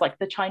Chinoise, like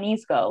the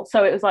Chinese girl.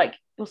 So it was like,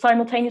 it was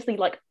simultaneously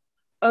like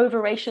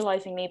over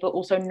racializing me, but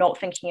also not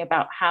thinking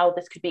about how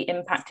this could be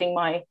impacting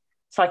my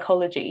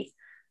psychology,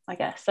 I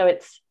guess. So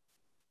it's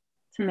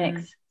a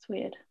mix. It's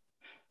weird.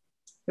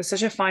 There's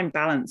such a fine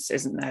balance,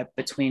 isn't there,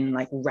 between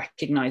like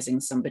recognizing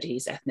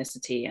somebody's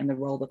ethnicity and the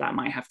role that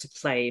might have to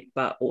play,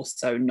 but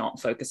also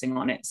not focusing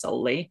on it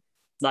solely.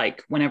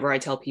 Like whenever I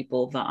tell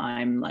people that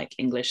I'm like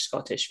English,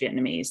 Scottish,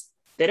 Vietnamese,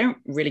 they don't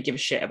really give a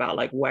shit about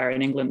like where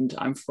in England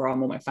I'm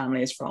from or my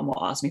family is from,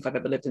 or ask me if I've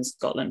ever lived in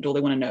Scotland. All they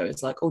want to know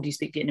is like, oh, do you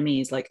speak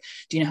Vietnamese? Like,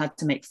 do you know how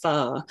to make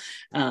pho?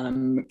 Have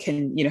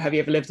you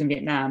ever lived in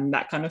Vietnam?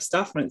 That kind of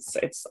stuff. And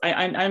I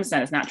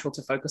understand it's natural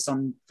to focus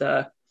on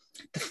the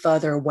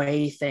further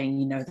away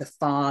thing,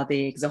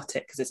 the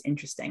exotic, because it's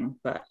interesting.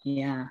 But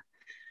yeah.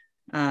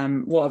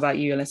 What about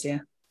you,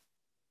 Alicia?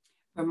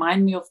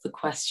 Remind me of the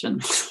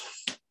question.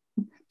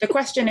 The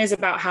question is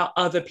about how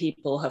other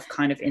people have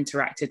kind of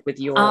interacted with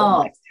your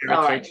heritage.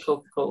 All right,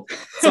 cool.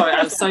 Sorry,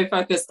 I was so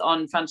focused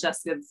on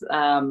Francesca's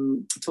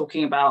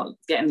talking about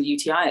getting the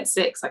UTI at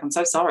 6. Like, I'm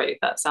so sorry.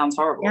 That sounds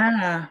horrible.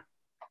 Yeah.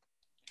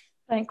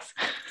 Thanks.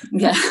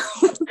 Yeah.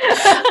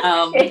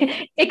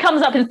 It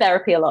comes up in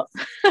therapy a lot.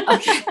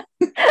 Okay.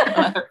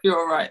 I hope you're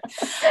all right.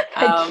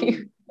 Thank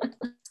you.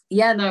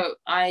 Yeah, no,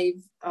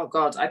 oh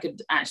God, I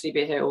could actually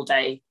be here all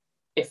day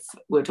if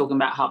we're talking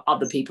about how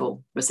other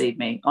people receive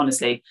me,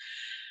 honestly.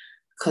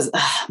 Because,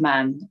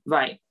 man,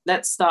 right,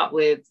 let's start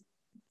with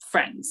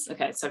friends.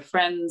 Okay, so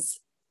friends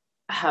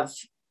have,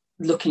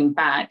 looking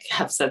back,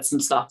 have said some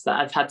stuff that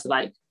I've had to,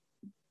 like,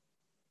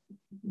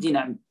 you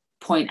know,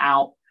 point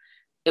out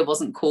it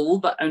wasn't cool,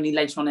 but only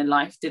later on in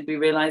life did we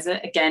realize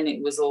it. Again,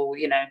 it was all,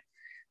 you know,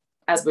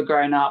 as we're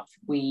growing up,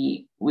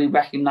 we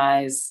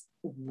recognize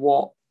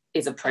what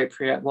is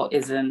appropriate, what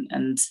isn't.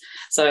 And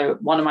so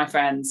one of my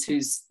friends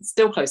who's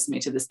still close to me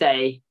to this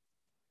day,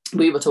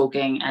 we were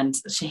talking and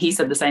he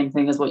said the same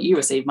thing as what you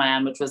received,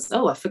 Myan, which was,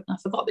 oh, I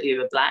forgot that you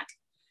were Black.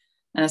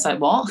 And it's like,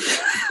 what?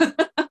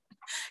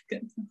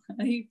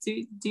 do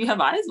you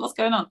have eyes? What's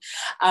going on?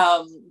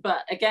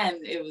 But again,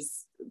 it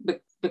was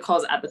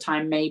because at the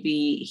time,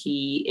 maybe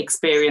he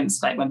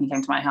experienced, like, when he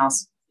came to my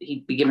house,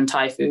 he'd be given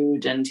Thai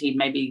food and he'd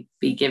maybe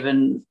be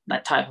given,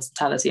 like, Thai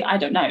hospitality. I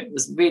don't know. It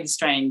was really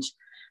strange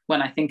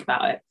when I think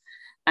about it.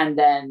 And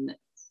then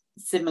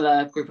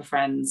similar group of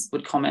friends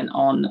would comment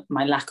on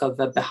my lack of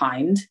a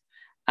behind,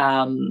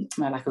 my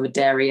lack of a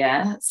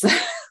derriere. So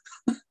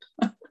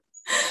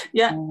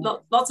yeah,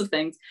 lots of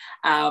things.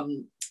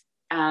 And,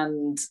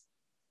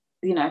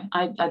 you know,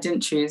 I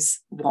didn't choose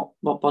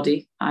what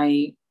body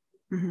I,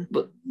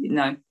 you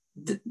know,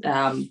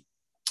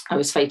 I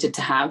was fated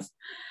to have.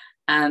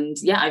 And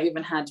yeah, I've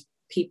even had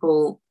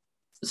people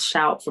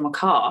shout from a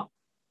car,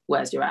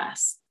 "Where's your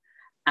ass?"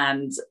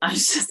 And I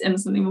was just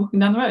innocently walking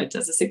down the road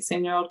as a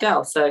 16-year-old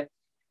girl. So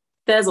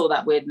there's all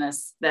that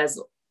weirdness. There's,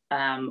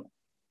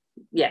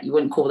 yeah, you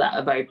wouldn't call that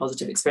a very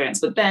positive experience.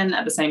 But then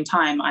at the same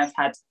time, I've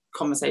had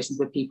conversations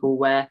with people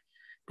where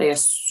they are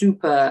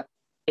super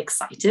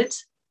excited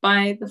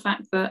by the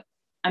fact that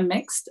I'm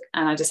mixed.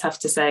 And I just have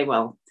to say,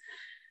 well,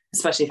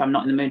 especially if I'm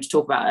not in the mood to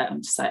talk about it,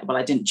 I'm just like, well,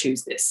 I didn't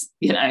choose this,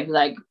 you know,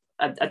 like,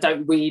 I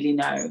don't really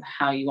know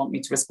how you want me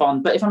to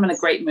respond. But if I'm in a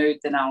great mood,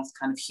 then I'll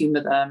kind of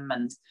humor them.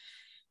 And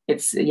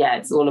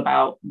it's all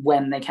about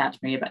when they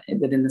catch me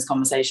within this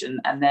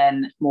conversation. And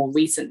then more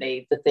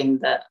recently, the thing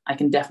that I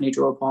can definitely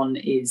draw upon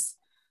is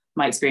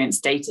my experience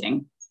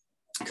dating,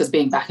 because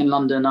being back in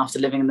London after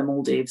living in the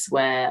Maldives,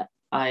 where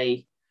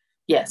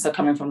so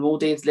coming from the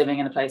Maldives, living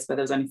in a place where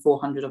there was only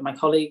 400 of my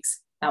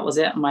colleagues, that was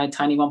it, on my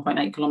tiny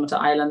 1.8 kilometre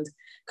island,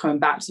 coming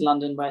back to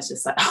London where it's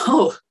just like,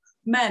 oh,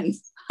 men,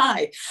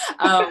 hi.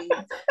 I've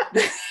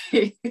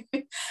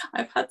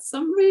had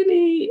some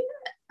really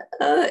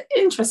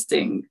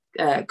interesting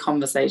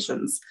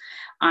conversations.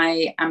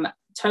 I am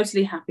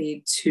totally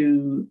happy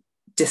to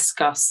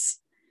discuss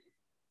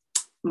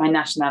my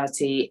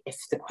nationality if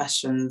the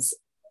questions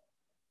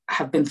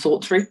have been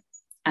thought through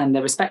and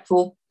they're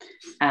respectful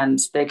and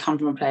they come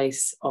from a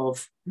place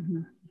of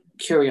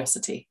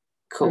curiosity.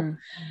 Cool.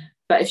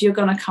 But if you're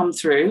going to come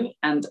through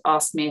and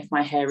ask me if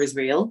my hair is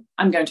real,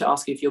 I'm going to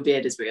ask you if your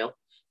beard is real,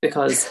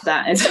 because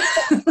that is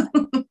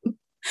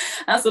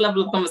that's the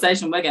level of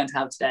conversation we're going to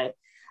have today.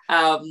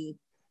 And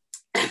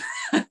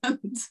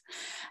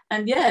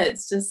yeah,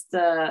 it's just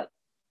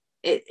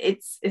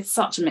it's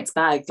such a mixed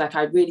bag. Like,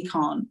 I really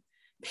can't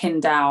pin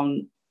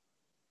down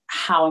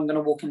how I'm going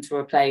to walk into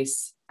a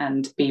place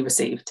and be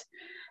received.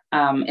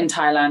 In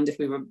Thailand,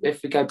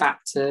 if we go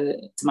back to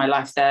my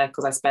life there,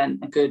 because I spent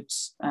a good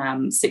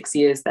 6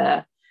 years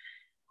there,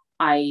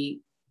 I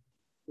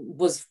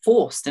was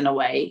forced in a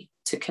way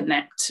to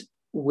connect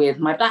with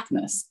my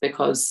Blackness,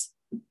 because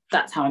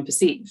that's how I'm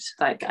perceived.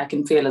 Like, I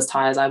can feel as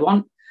Thai as I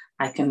want.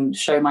 I can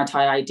show my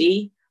Thai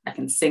ID. I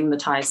can sing the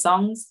Thai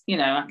songs. You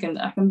know,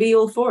 I can be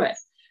all for it,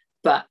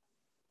 but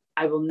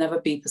I will never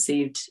be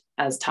perceived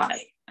as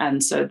Thai.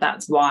 And so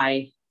that's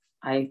why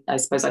I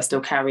suppose I still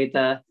carry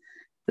the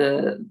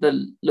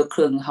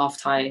Luklung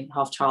half Thai,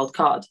 half child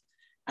card.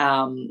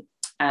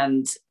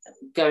 And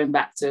going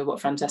back to what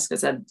Francesca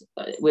said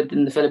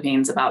within the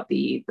Philippines about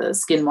the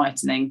skin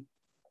whitening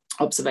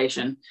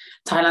observation,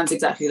 Thailand's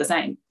exactly the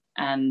same.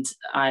 And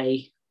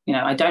I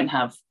don't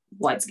have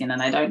white skin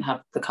and I don't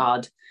have the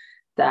card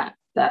that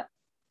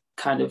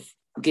kind of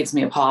gives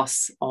me a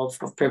pass of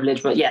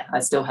privilege. But yeah,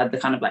 I still had the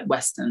kind of like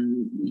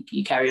Western,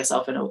 you carry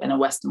yourself in a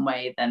Western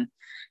way, then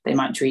they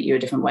might treat you a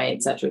different way,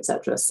 etc.,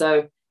 etc.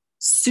 So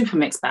super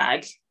mixed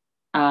bag.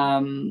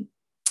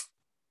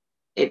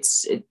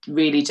 It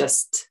really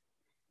just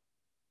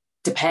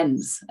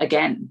depends.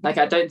 Again, like,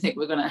 I don't think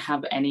we're going to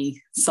have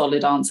any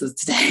solid answers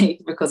today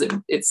because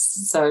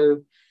it's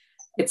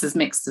as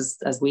mixed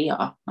as we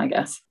are, I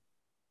guess.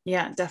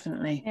 Yeah,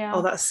 definitely. Yeah.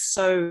 Oh, that's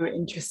so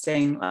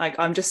interesting. Like,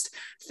 I'm just,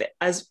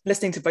 as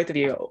listening to both of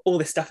you, all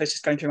this stuff is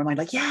just going through my mind,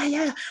 like,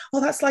 yeah. Oh,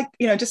 that's like,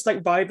 you know, just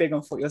like vibing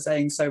off what you're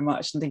saying so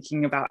much and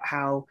thinking about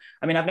how,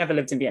 I mean, I've never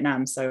lived in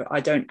Vietnam, so I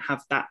don't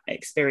have that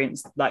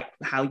experience like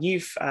how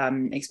you've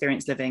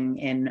experienced living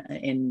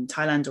in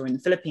Thailand or in the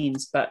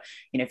Philippines. But,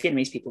 you know,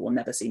 Vietnamese people will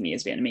never see me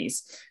as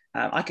Vietnamese.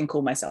 I can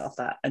call myself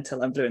that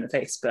until I'm blue in the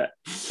face, but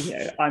you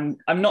know,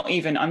 I'm not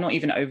even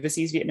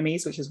overseas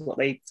Vietnamese, which is what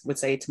they would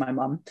say to my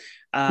mum.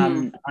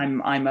 I'm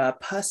a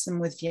person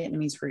with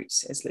Vietnamese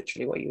roots, is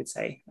literally what you would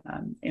say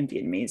in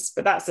Vietnamese.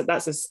 But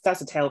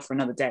that's a tale for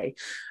another day.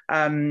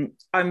 I'm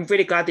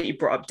really glad that you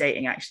brought up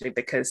dating, actually,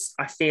 because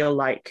I feel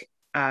like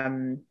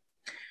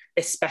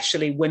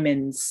especially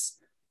women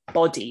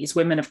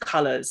of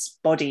colors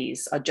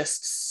bodies are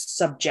just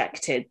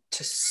subjected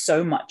to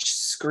so much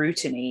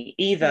scrutiny,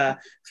 either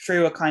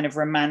through a kind of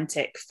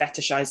romantic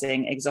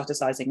fetishizing,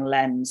 exoticizing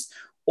lens,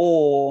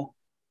 or,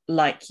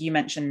 like you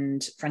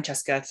mentioned,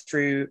 Francesca,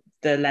 through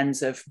the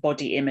lens of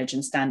body image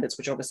and standards,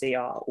 which obviously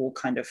are all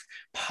kind of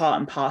part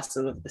and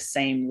parcel of the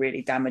same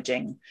really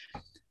damaging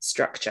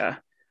structure.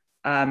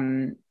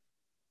 And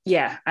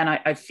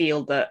I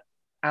feel that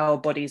our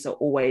bodies are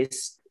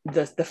always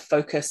the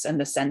focus and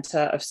the center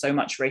of so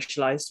much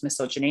racialized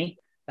misogyny.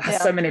 It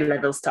has so many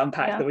levels to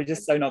unpack that we're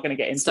just not going to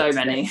get into. So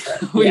many.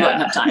 We don't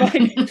have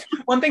time. Like,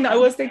 one thing that I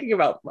was thinking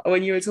about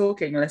when you were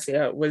talking,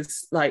 Alicia,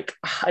 was like,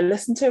 I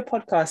listened to a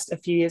podcast a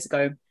few years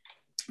ago.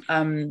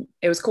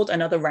 It was called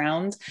Another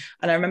Round,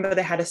 and I remember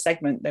they had a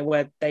segment there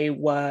where they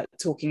were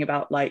talking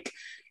about, like,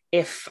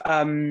 if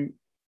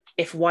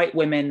white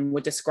women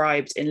were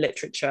described in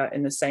literature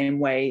in the same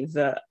way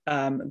that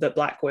that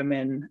Black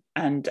women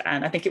and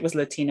I think it was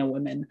Latina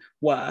women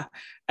were,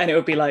 and it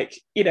would be like,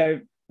 you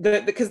know,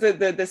 because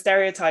the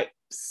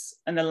stereotypes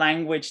and the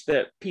language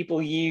that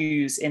people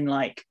use in,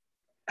 like,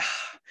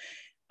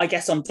 I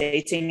guess on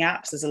dating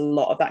apps, there's a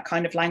lot of that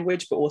kind of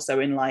language, but also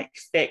in like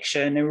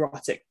fiction,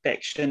 erotic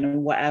fiction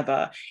and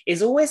whatever,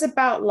 is always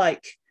about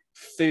like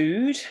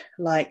food,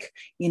 like,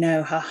 you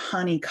know, her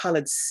honey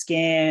colored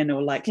skin,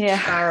 or like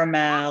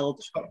caramel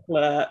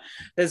chocolate.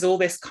 There's all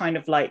this kind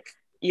of like,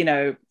 you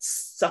know,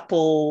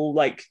 supple,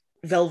 like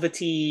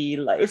velvety,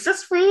 like, it's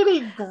just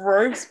really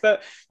gross.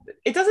 But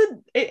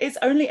it's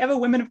only ever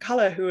women of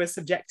color who are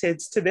subjected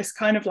to this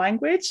kind of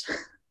language.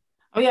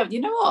 Oh yeah, you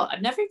know what,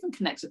 I've never even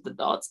connected the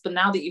dots, but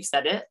now that you've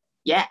said it,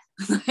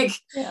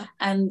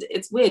 and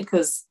it's weird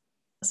because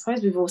I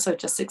suppose we've also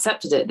just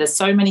accepted it. There's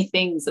so many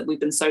things that we've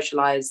been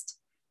socialized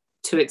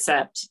to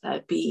accept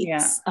that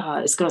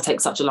it's going to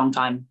take such a long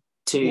time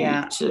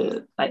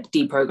to like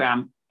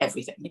deprogram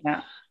everything.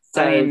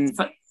 So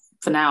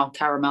for now,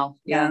 caramel.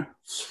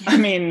 I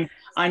mean,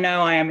 I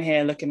know I am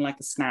here looking like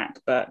a snack,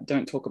 but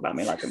don't talk about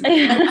me like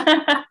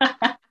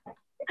a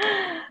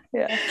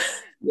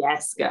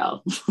Yes,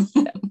 girl.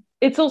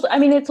 It's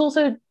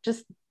also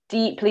just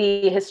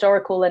deeply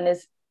historical, and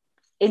is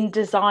in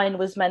design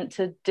was meant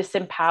to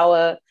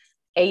disempower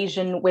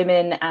Asian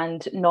women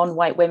and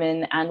non-white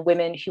women and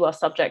women who are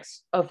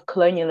subjects of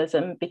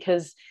colonialism.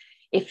 Because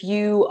if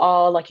you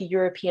are like a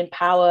European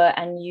power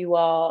and you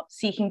are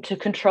seeking to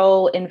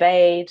control,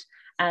 invade,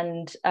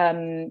 and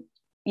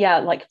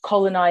like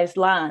colonize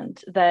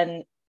land,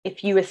 then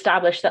if you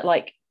establish that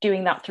like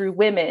doing that through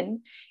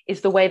women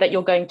is the way that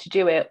you're going to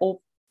do it, or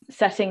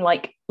setting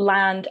like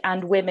land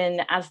and women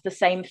as the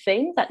same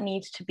thing that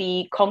needs to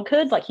be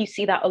conquered, like you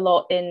see that a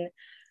lot in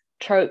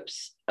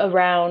tropes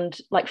around,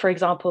 like, for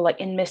example,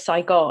 like in Miss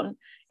Saigon,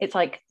 it's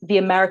like the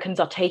Americans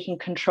are taking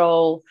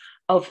control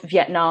of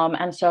Vietnam,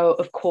 and so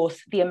of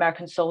course the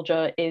American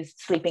soldier is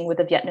sleeping with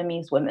a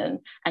Vietnamese woman,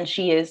 and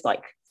she is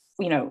like,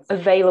 you know,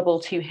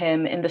 available to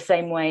him in the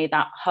same way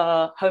that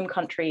her home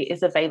country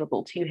is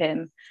available to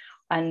him.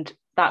 And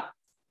that,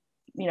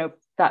 you know,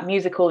 that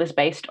musical is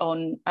based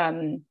on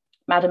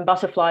Madame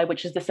Butterfly,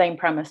 which is the same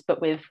premise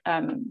but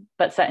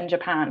set in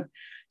Japan.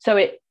 So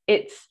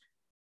it's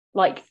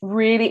like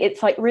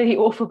really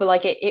awful, but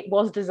like it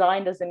was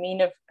designed as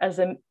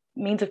a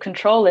means of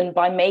control, and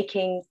by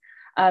making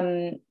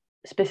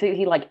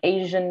specifically like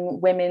Asian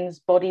women's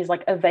bodies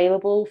like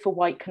available for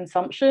white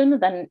consumption,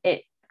 then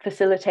it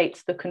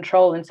facilitates the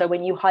control. And so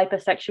when you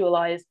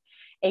hypersexualize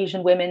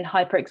Asian women,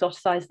 hyper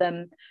exoticize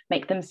them,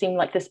 make them seem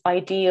like this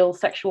ideal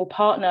sexual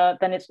partner,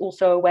 then it's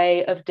also a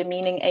way of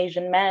demeaning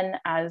Asian men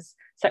as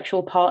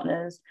sexual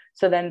partners.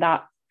 So then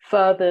that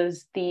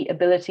furthers the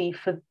ability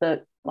for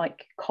the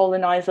like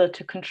colonizer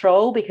to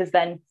control, because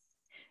then,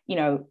 you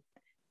know,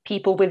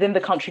 people within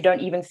the country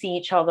don't even see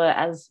each other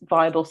as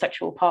viable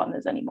sexual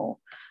partners anymore.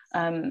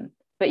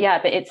 But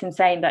it's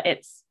insane that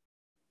it's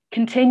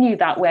continued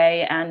that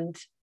way. And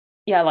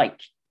like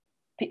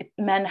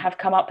men have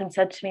come up and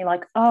said to me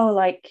like, oh,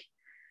 like,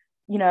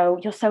 you know,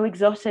 you're so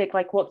exotic,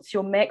 like what's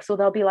your mix? Or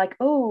they'll be like,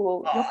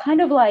 oh, you're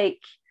kind of like,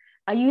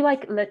 are you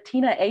like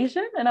Latina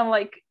Asian? And I'm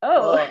like,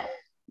 oh.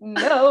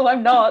 No,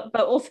 I'm not.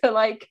 But also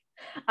like,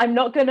 I'm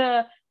not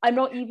gonna say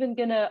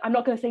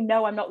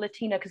no, I'm not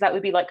Latina, because that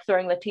would be like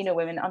throwing Latina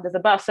women under the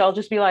bus. So I'll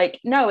just be like,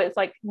 no, it's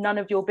like none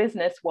of your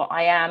business what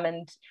I am,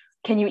 and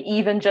can you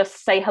even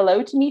just say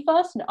hello to me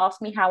first and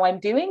ask me how I'm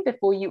doing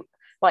before you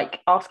like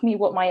ask me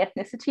what my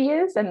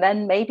ethnicity is, and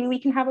then maybe we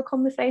can have a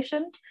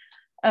conversation.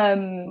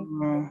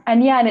 And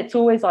it's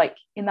always like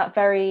in that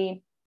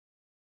very,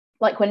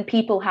 like when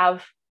people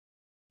have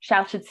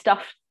shouted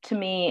stuff to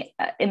me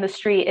in the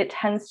street, it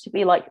tends to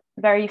be like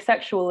very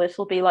sexual.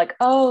 It'll be like,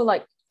 oh,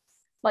 like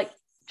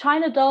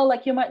China doll,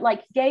 like you might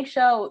like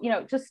geisha, you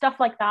know, just stuff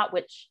like that,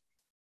 which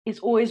is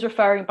always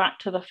referring back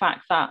to the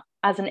fact that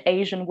as an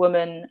Asian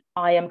woman,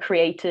 I am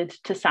created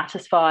to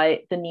satisfy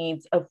the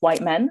needs of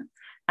white men.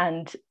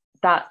 And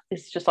that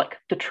is just like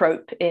the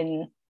trope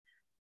in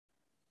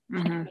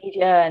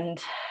media.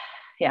 And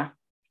yeah.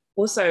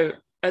 Also,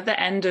 at the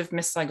end of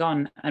Miss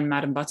Saigon and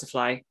Madame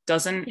Butterfly,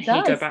 doesn't he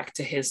go back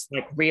to his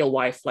like real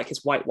wife, like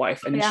his white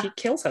wife, and then she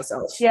kills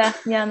herself? Yeah,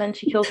 and then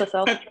she kills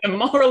herself. The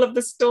moral of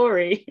the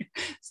story,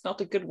 it's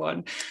not a good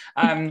one.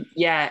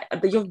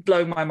 You're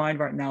blowing my mind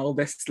right now. All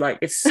this, like,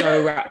 it's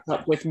so wrapped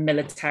up with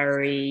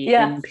military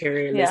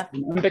imperialism,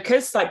 and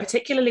because, like,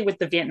 particularly with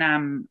the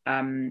Vietnam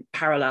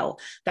parallel,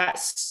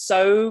 that's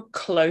so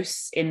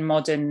close in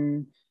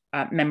modern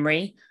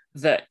memory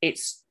that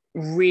it's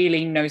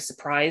really no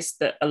surprise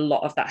that a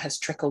lot of that has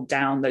trickled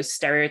down. Those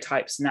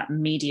stereotypes and that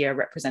media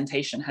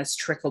representation has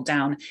trickled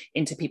down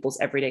into people's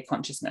everyday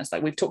consciousness.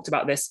 Like, we've talked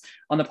about this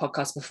on the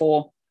podcast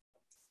before.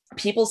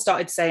 People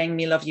started saying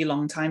 "me love you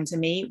long time" to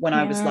me when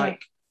I was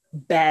like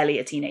barely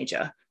a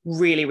teenager.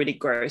 Really, really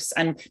gross.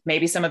 And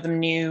maybe some of them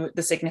knew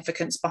the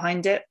significance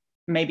behind it,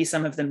 maybe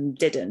some of them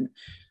didn't.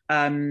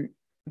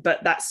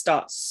 But that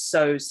starts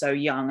so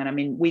young. And I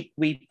mean,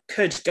 we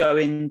could go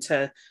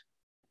into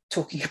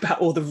talking about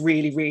all the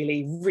really,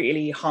 really,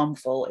 really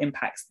harmful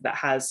impacts that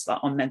has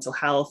on mental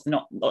health,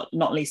 not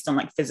least on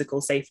like physical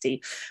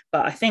safety.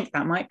 But I think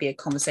that might be a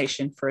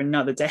conversation for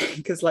another day,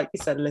 because like you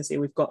said, Alicia,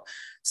 we've got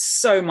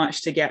so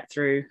much to get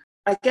through.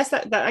 I guess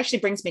that actually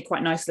brings me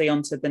quite nicely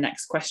onto the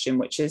next question,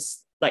 which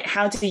is like,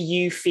 how do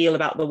you feel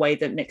about the way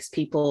that mixed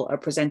people are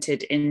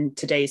presented in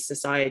today's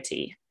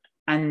society?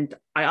 And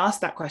I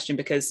asked that question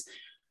because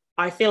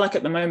I feel like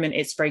at the moment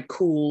it's very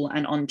cool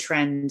and on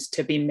trend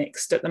to be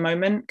mixed at the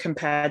moment,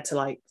 compared to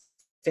like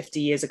 50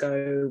 years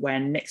ago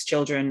when mixed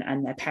children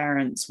and their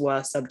parents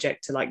were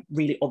subject to like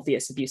really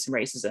obvious abuse and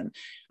racism.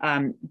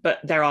 But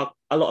there are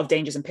a lot of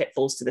dangers and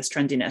pitfalls to this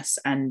trendiness.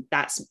 And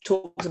that's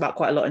talked about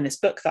quite a lot in this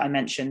book that I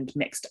mentioned,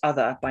 Mixed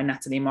Other by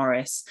Natalie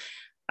Morris,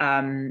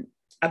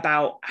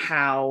 about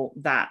how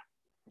that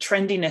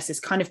trendiness is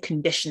kind of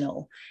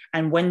conditional.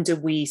 And when do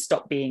we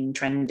stop being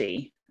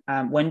trendy?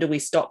 When do we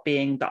stop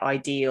being the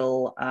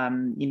ideal,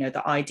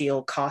 the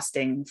ideal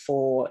casting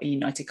for a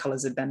United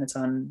Colors of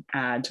Benetton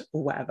ad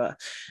or whatever?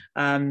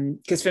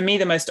 Because for me,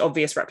 the most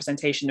obvious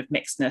representation of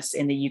mixedness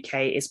in the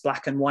UK is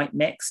black and white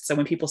mixed. So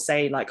when people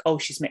say like, oh,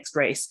 she's mixed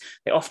race,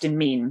 they often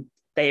mean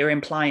they are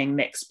implying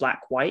mixed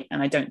black, white.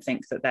 And I don't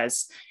think that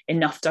there's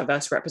enough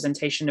diverse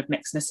representation of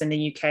mixedness in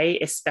the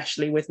UK,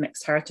 especially with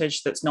mixed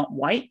heritage that's not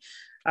white.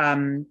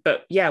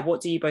 But yeah, what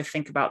do you both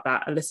think about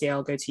that? Alicia,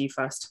 I'll go to you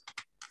first.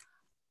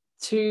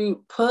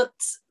 To put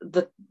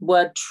the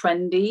word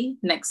trendy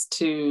next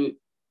to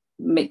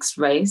mixed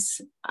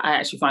race, I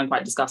actually find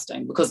quite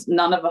disgusting, because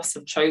none of us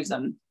have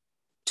chosen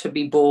to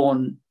be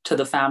born to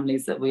the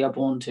families that we are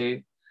born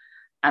to.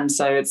 And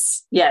so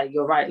it's, yeah,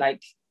 you're right.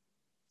 Like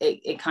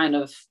it kind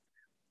of,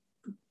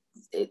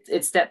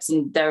 it steps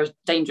in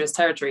dangerous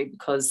territory,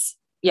 because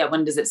yeah,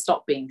 when does it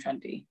stop being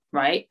trendy,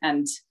 right?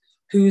 And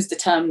who's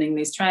determining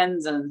these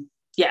trends? And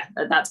yeah,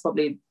 that's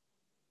probably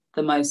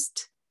the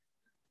most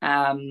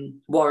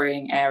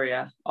worrying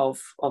area of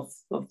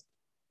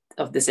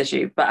this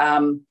issue.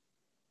 But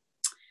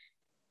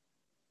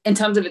in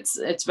terms of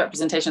its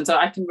representation, so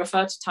I can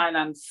refer to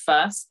Thailand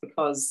first,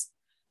 because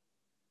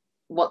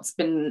what's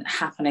been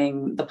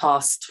happening the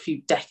past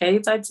few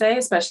decades, I'd say,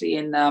 especially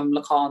in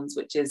Lakhons,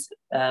 which is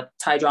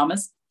Thai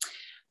dramas,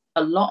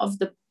 a lot of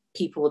the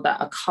people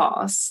that are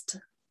cast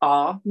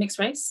are mixed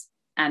race,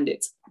 and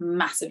it's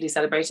massively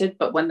celebrated.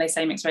 But when they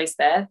say mixed race,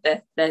 they're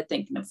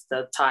thinking of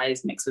the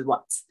Thais mixed with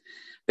whites,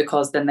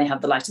 because then they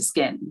have the lighter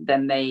skin,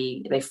 then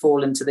they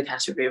fall into the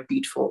category of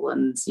beautiful,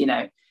 and you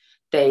know,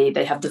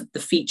 they have the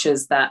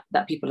features that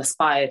people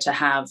aspire to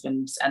have,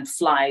 and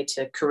fly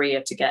to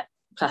Korea to get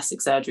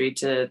plastic surgery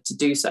to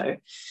do so.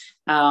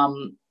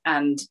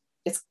 And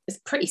it's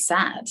pretty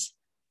sad.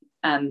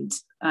 And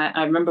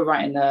I remember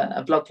writing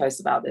a blog post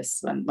about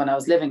this when I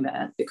was living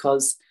there,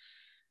 because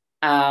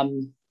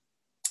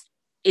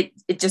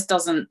it just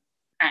doesn't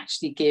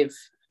actually give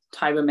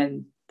Thai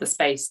women the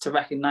space to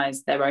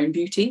recognize their own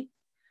beauty,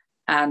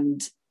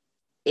 and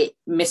it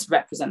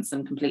misrepresents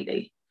them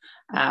completely.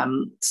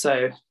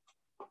 So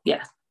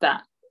yeah,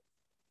 that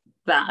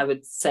I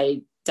would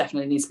say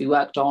definitely needs to be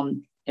worked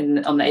on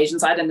the Asian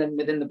side. And then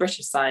within the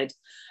British side,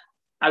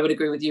 I would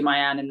agree with you,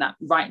 Mayan, in that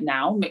right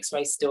now mixed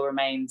race still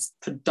remains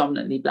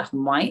predominantly black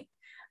and white.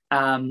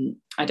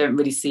 I don't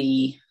really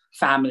see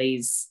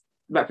families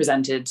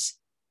represented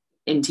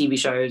in TV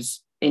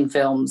shows, in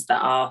films,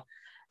 that are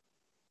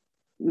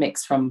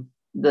mixed from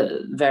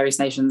the various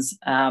nations.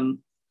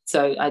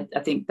 So I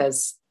think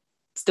there's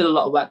still a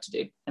lot of work to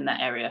do in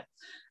that area.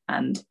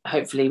 And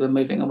hopefully we're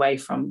moving away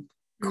from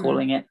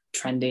calling it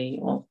trendy,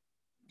 or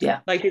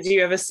yeah. Like, did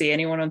you ever see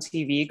anyone on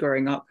TV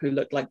growing up who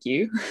looked like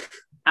you?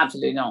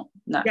 Absolutely not.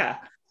 No. Yeah.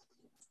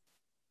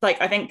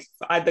 Like, I think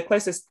the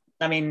closest,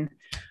 I mean,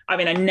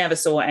 I never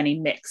saw any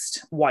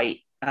mixed white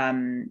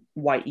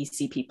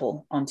EC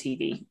people on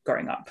TV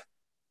growing up.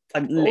 I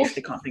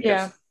literally can't think of.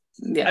 Yeah.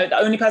 The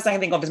only person I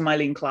can think of is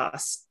Mylene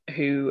Klaas,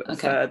 who,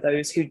 for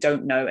those who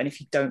don't know, and if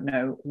you don't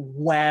know,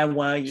 where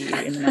were you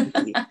in the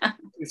 90s? I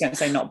was going to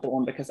say not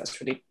born because that's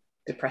really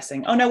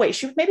depressing. Oh no,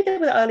 wait, maybe they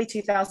were the early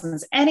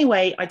 2000s.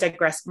 Anyway, I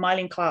digress.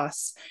 Mylene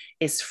Klaas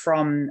is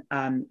from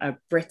a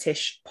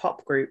British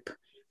pop group,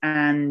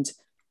 and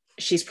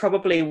she's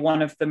probably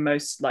one of the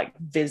most like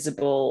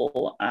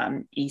visible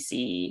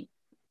EC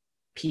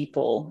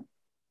people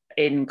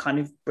in kind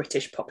of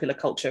British popular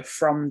culture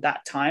from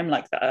that time,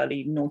 like the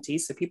early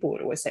noughties. So people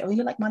would always say, oh,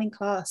 you're like Mylene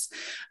Klaas.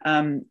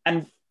 And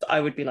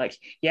I would be like,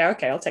 yeah,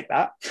 okay, I'll take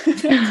that.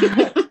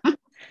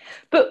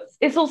 But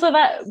it's also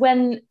that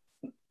when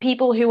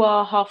people who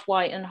are half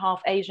white and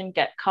half Asian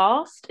get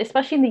cast,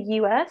 especially in the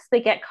US,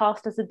 they get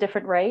cast as a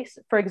different race.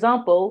 For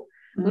example,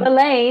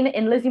 Lelaine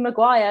in Lizzie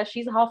McGuire,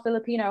 she's half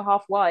Filipino,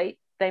 half white.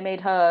 They made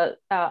her,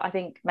 I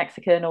think,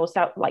 Mexican or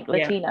South, like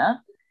Latina.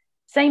 Yeah.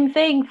 Same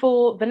thing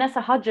for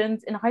Vanessa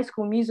Hudgens in High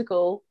School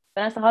Musical.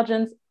 Vanessa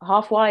Hudgens,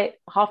 half white,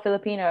 half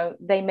Filipino.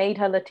 They made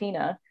her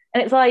Latina.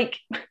 And it's like,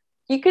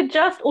 you could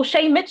just, or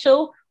Shay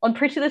Mitchell on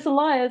Pretty Little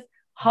Liars,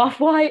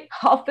 half white,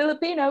 half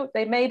Filipino.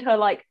 They made her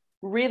like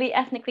really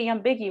ethnically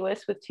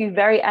ambiguous with two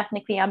very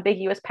ethnically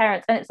ambiguous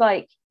parents. And it's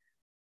like,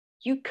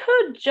 you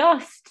could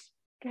just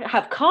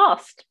have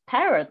cast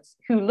parents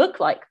who look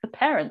like the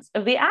parents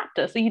of the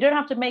actor. So you don't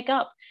have to make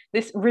up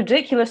this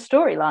ridiculous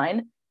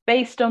storyline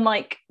based on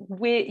like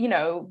we're, you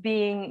know,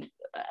 being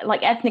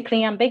like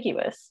ethnically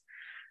ambiguous.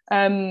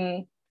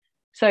 So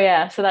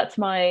that's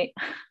my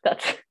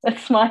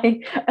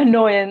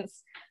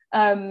annoyance.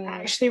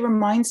 Actually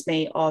reminds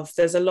me of,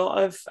 there's a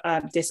lot of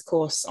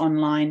discourse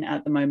online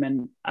at the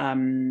moment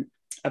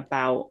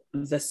about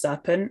The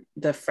Serpent,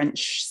 the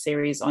French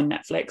series on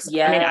Netflix.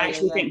 I mean, I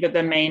actually think that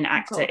the main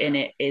actor in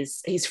it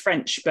he's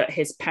French, but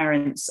his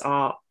parents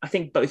are, I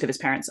think both of his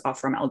parents are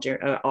from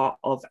Algeria, are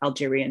of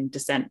Algerian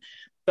descent,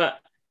 but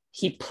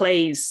he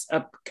plays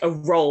a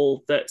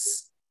role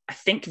that's, I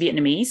think,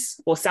 Vietnamese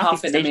or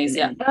Southeast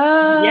Asian.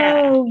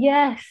 Oh,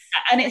 yes.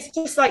 And it's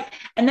just like,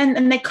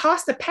 and they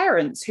cast the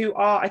parents who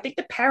are, I think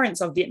the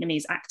parents are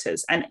Vietnamese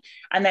actors. And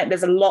then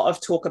there's a lot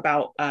of talk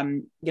about,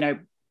 you know,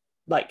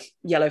 like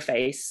yellow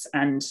face,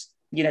 and,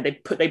 you know, they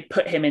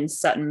put him in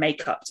certain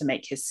makeup to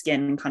make his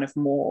skin kind of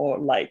more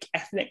like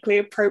ethnically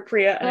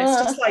appropriate. And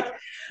it's just like,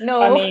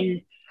 no, I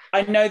mean,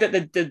 I know that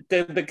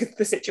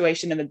the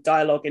situation and the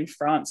dialogue in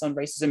France on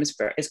racism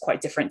is quite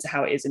different to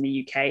how it is in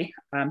the UK.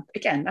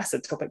 Again, that's a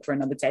topic for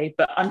another day,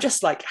 but I'm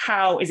just like,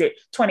 how is it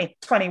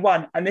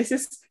 2021 and this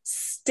is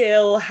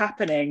still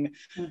happening?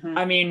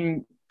 I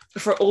mean,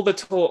 for all the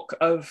talk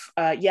of,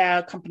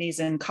 companies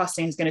and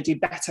casting is going to do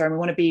better and we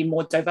want to be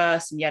more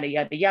diverse and yada,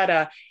 yada,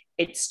 yada.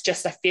 It's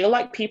just, I feel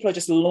like people are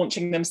just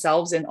launching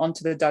themselves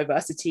onto the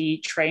diversity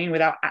train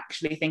without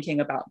actually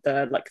thinking about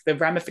the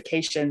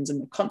ramifications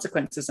and the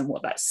consequences and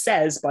what that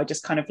says, by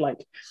just kind of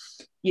like,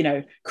 you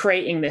know,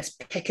 creating this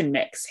pick and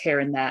mix here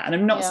and there. And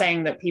I'm not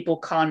saying that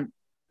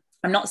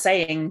I'm not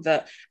saying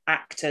that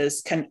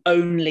actors can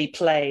only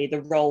play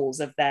the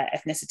roles of their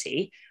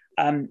ethnicity.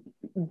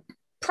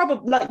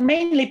 Probably like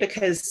mainly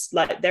because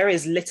like there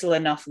is little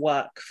enough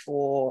work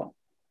for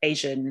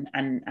Asian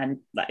and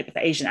like for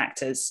Asian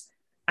actors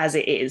as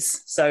it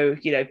is. So,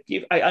 you know,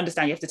 I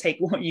understand you have to take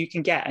what you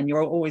can get, and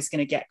you're always going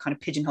to get kind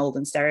of pigeonholed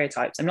and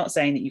stereotypes. I'm not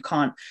saying that you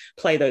can't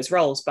play those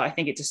roles, but I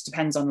think it just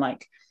depends on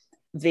like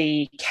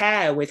the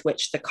care with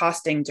which the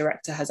casting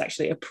director has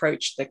actually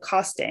approached the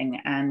casting,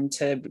 and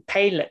to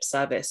pay lip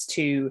service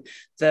to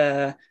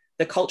the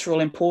cultural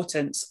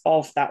importance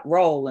of that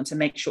role, and to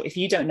make sure, if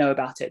you don't know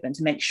about it, then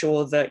to make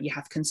sure that you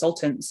have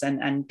consultants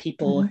and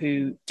people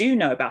who do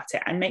know about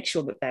it, and make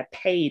sure that they're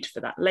paid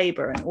for that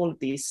labor and all of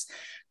these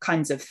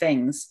kinds of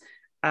things.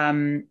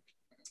 I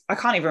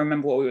can't even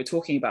remember what we were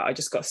talking about. I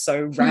just got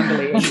so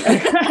rambly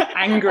and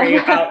angry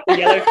about the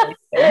yellow face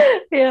thing.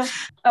 Yeah.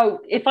 Oh,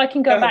 if I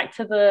can go back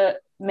to the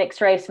mixed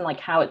race and like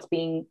how it's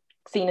being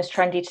seen as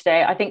trendy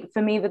today, I think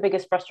for me the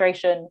biggest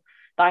frustration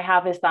that I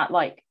have is that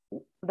like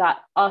that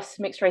us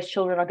mixed race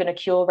children are going to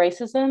cure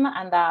racism,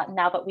 and that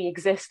now that we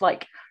exist,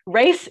 like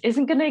race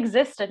isn't going to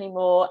exist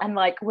anymore, and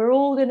like we're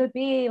all going to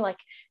be like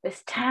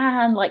this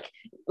tan, like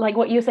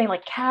what you're saying,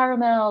 like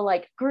caramel,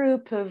 like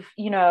group of,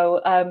 you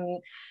know,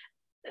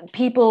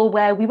 people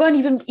where we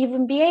won't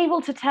even be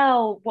able to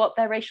tell what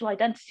their racial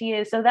identity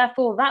is. So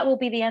therefore that will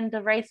be the end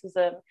of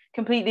racism,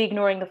 completely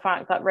ignoring the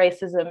fact that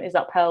racism is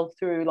upheld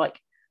through like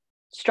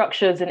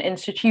structures and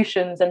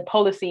institutions and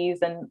policies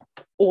and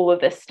all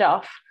of this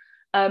stuff.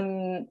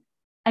 And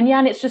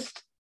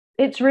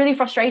it's really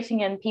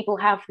frustrating, and people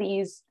have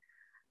these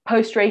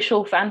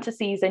post-racial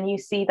fantasies, and you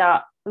see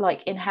that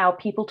like in how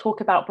people talk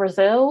about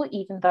Brazil,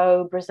 even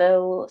though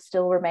Brazil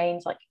still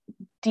remains like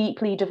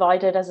deeply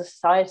divided as a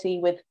society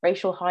with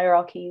racial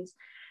hierarchies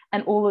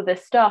and all of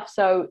this stuff.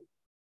 So,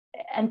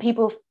 and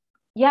people,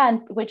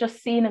 and we're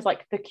just seen as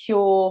like the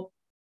cure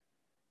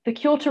to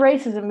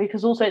racism,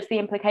 because also it's the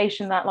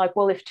implication that like,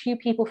 well, if two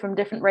people from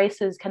different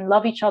races can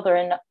love each other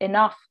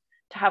enough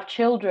to have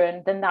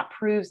children, then that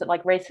proves that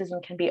like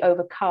racism can be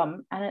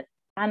overcome. And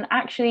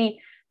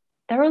actually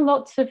there are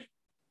lots of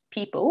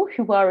people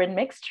who are in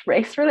mixed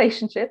race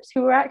relationships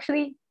who are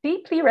actually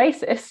deeply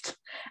racist,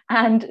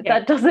 and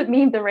that doesn't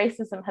mean the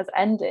racism has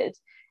ended,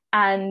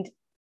 and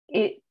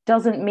it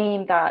doesn't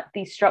mean that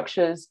these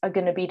structures are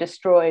going to be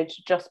destroyed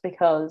just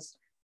because,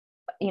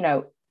 you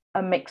know,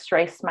 a mixed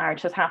race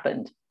marriage has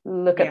happened.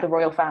 Look at the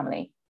royal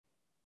family.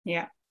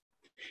 Yeah.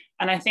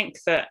 And I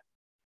think that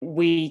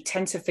we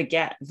tend to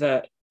forget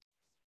that,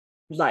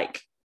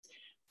 like,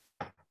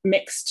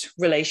 mixed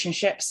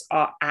relationships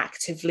are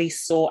actively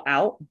sought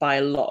out by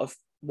a lot of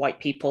white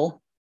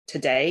people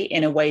today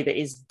in a way that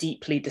is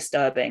deeply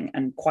disturbing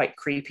and quite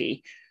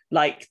creepy.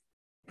 Like,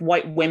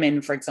 white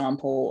women, for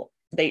example,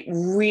 they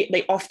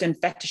often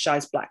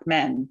fetishize Black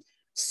men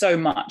so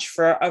much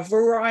for a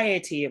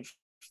variety of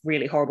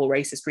really horrible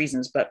racist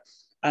reasons. But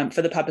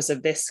for the purpose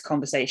of this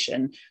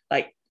conversation,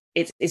 like,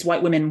 it's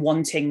white women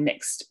wanting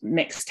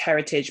mixed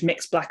heritage,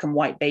 mixed Black and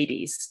white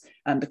babies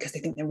because they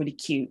think they're really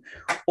cute,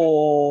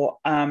 or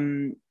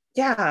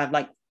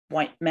like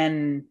white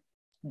men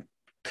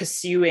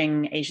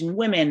pursuing Asian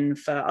women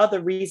for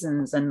other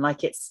reasons. And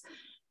like, it's,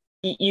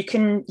 you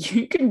can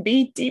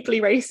be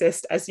deeply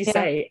racist, as you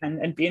say,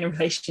 and be in a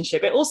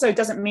relationship. It also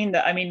doesn't mean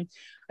that, I mean,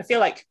 I feel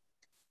like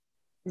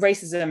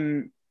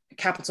racism,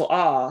 capital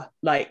R,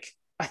 like,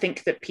 I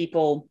think that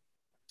people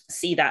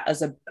see that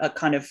as a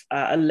kind of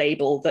a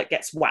label that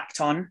gets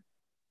whacked on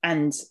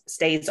and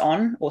stays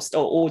on,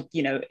 or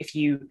you know, if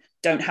you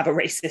don't have a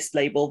racist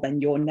label,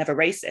 then you're never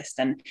racist.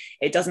 And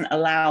it doesn't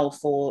allow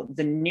for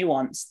the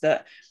nuance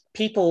that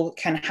people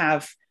can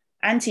have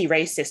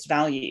anti-racist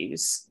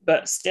values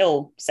but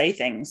still say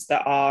things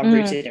that are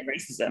rooted in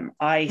racism.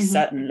 I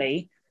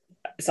certainly,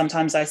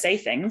 sometimes I say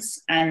things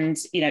and,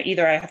 you know,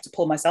 either I have to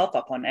pull myself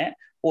up on it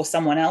or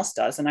someone else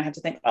does, and I have to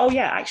think, oh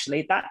yeah,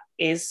 actually that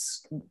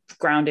is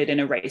grounded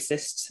in a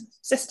racist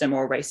system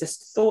or a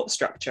racist thought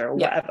structure or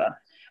whatever.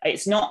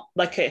 It's not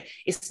like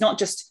it's not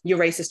just you're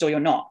racist or you're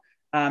not.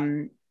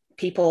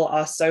 People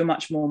are so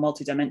much more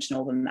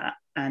multidimensional than that.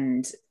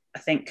 And I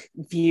think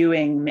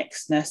viewing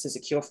mixedness as a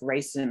cure for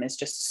racism is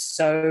just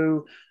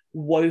so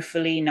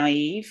woefully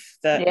naive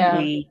that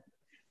we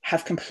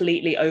have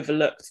completely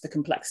overlooked the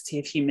complexity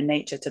of human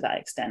nature to that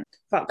extent.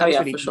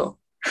 For sure.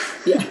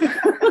 Yeah.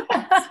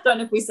 I don't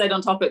know if we stayed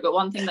on topic, but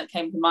one thing that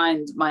came to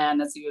mind,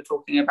 Mayanne, as you were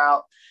talking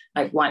about,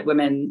 like, white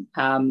women,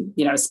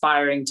 you know,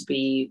 aspiring to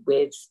be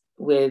with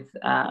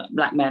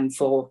Black men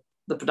for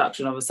the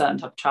production of a certain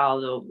type of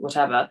child or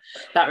whatever,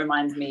 that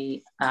reminds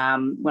me,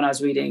 when I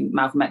was reading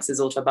Malcolm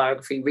X's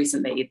autobiography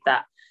recently,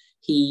 that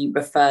he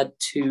referred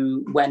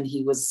to when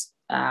he was,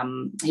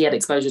 he had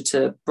exposure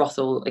to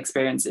brothel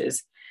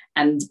experiences,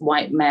 and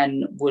white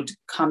men would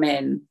come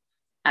in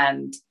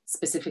and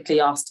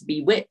specifically ask to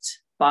be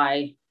whipped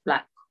by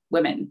Black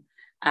women,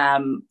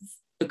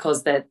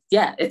 because they're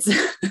it's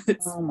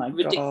oh my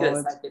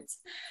ridiculous. God. Like,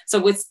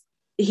 so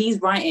he's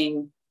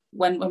writing,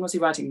 when was he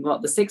writing?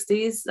 What, the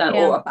 60s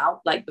or about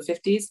like the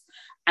 50s,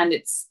 and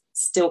it's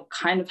still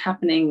kind of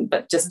happening,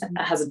 but just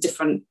has a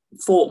different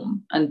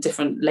form and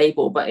different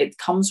label, but it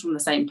comes from the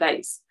same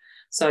place.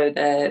 So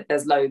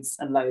there's loads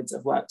and loads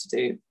of work to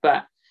do.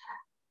 But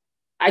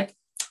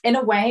in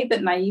a way,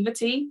 that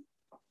naivety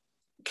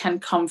can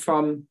come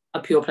from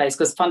a pure place,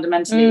 because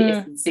fundamentally,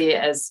 if you see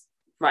it as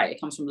right,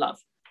 it comes from love.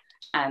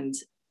 And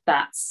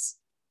that's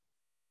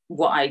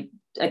what I,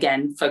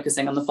 again,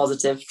 focusing on the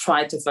positive,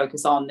 try to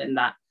focus on, in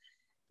that,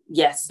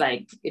 yes,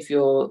 like, if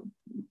you're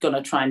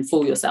gonna try and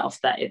fool yourself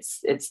that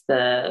it's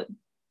the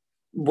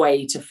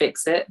way to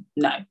fix it,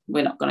 no,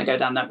 we're not gonna go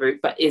down that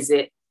route. But is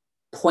it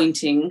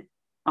pointing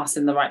us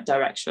in the right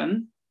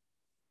direction?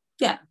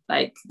 Yeah,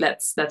 like,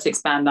 let's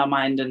expand our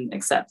mind and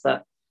accept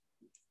that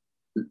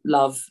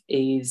love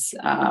is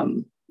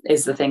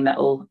the thing that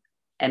will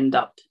end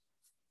up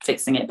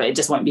fixing it, but it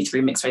just won't be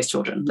through mixed race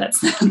children.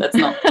 Let's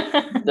not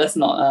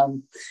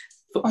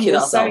kid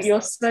ourselves. You're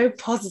so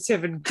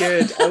positive and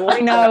good. I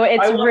know,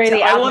 it's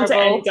really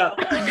admirable.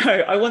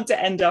 I want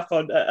to end up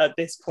on at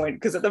this point,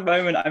 because at the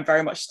moment I'm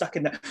very much stuck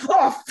in the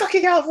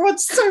fucking hell,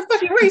 Rod's so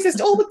fucking racist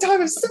all the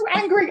time. I'm so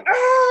angry.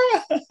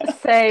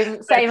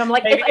 Same. I'm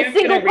like, if a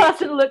single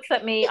person looks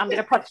at me, I'm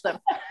gonna punch them.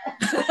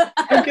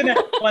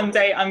 One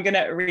day I'm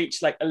gonna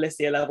reach like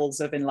Alicia levels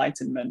of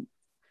enlightenment.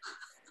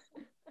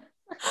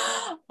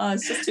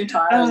 It's just too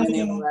tiring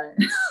anyway.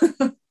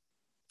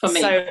 For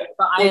me,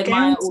 but I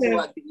admire all the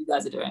work that you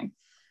guys are doing.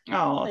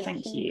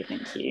 Thank you.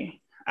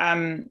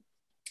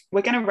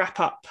 We're going to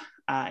wrap up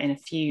in a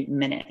few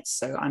minutes,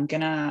 so I'm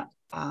gonna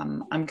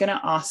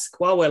ask,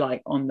 while we're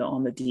like on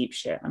the deep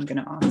shit, I'm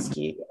gonna ask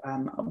you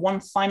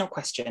one final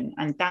question,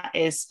 and that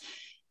is,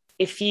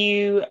 if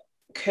you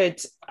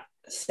could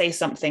say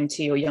something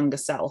to your younger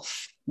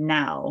self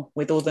now,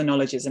 with all the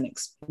knowledge and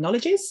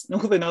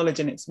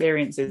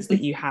experiences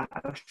that you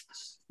have,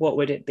 what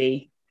would it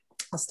be?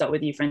 I'll start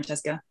with you,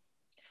 Francesca.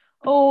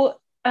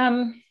 No.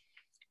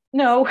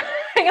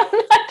 Hang on,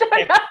 I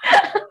don't know.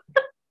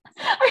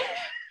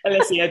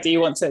 Alicia, do you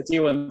want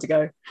to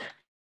go?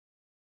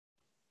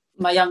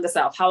 My younger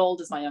self. How old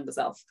is my younger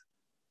self?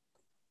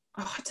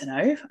 I don't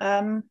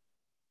know.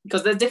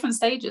 because there's different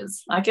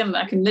stages. I can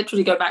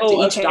literally go back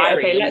to each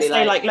diary.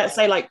 Okay. Let's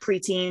say like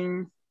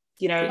preteen,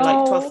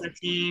 like 12,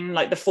 13,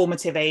 like the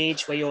formative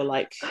age where you're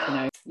like,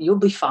 you'll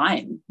be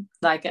fine.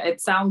 Like,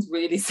 it sounds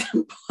really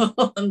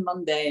simple and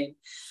mundane,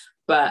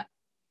 but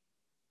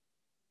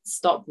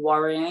stop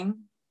worrying.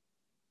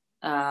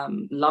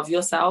 Love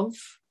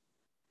yourself.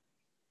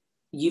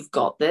 You've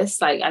got this.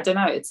 Like, I don't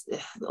know, it's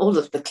all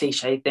of the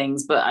cliche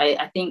things, but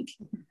I think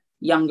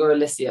younger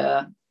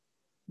Alicia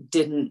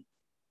didn't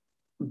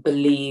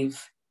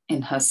believe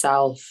in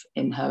herself,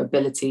 in her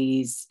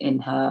abilities,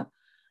 in her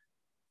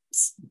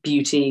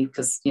beauty,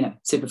 because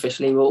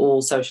superficially we're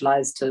all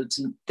socialized to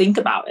think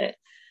about it.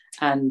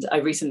 And I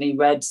recently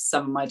read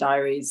some of my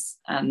diaries,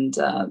 and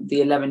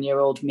the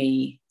 11-year-old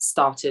me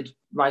started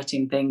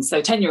writing things.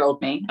 So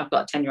 10-year-old me, I've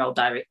got a 10-year-old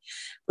diary,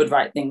 would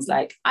write things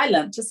like, I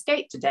learned to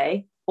skate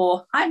today,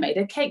 or I made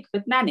a cake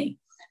with Nanny.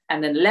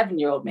 And then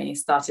 11-year-old me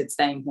started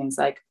saying things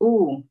like,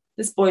 ooh,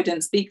 this boy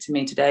didn't speak to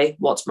me today,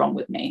 what's wrong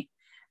with me?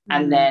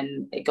 And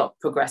then it got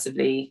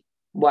progressively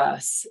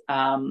worse.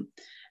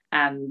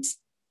 And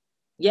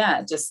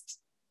yeah, just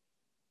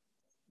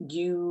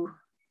you've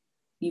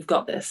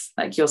got this.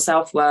 Like, your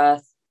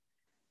self-worth,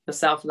 your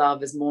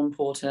self-love is more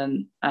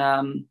important.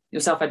 Your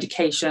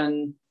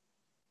self-education,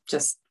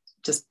 just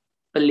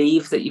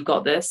believe that you've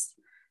got this,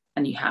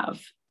 and you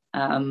have.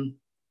 I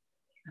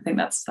think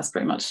that's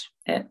pretty much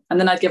it. And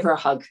then I'd give her a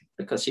hug,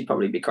 because she'd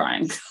probably be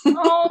crying.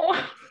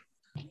 Oh.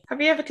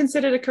 Have you ever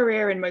considered a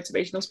career in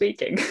motivational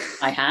speaking?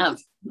 I have.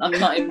 I'm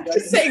not even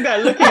just sitting there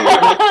looking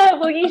at you.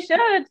 Well, you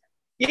should.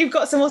 You've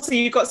got some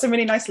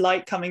really nice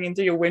light coming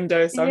into your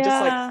window, so I'm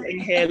just like sitting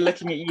here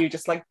looking at you,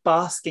 just like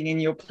basking in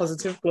your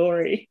positive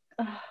glory.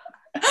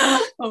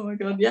 Oh my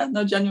god, yeah,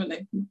 no,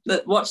 genuinely.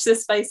 Watch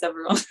this space,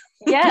 everyone.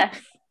 Yes.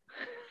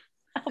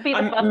 I'll be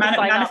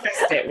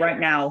manifest it right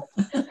now.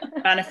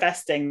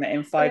 Manifesting that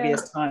in 5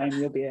 years' time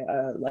you'll be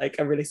a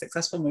really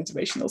successful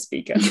motivational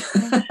speaker.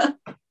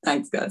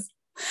 Thanks, guys.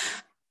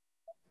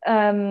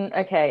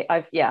 Okay,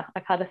 I've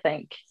had to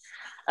think.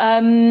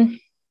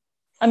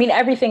 I mean,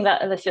 everything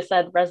that Alicia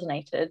said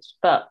resonated,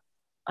 but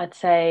I'd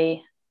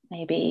say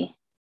maybe,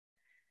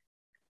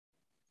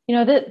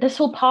 this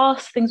will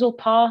pass, things will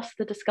pass,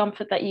 the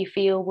discomfort that you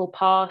feel will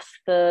pass,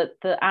 the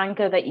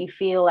anger that you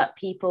feel at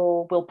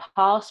people will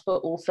pass, but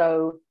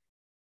also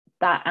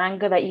that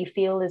anger that you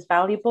feel is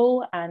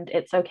valuable, and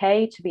it's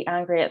okay to be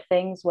angry at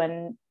things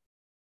when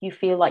you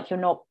feel like you're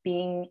not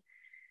being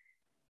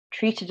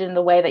treated in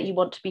the way that you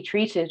want to be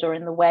treated, or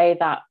in the way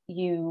that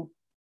you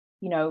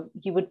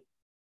would,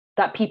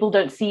 that people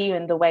don't see you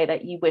in the way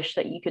that you wish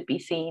that you could be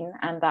seen,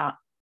 and that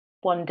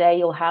one day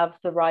you'll have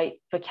the right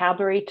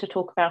vocabulary to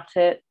talk about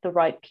it, the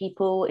right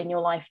people in your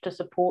life to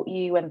support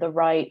you, and the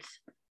right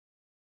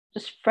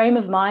just frame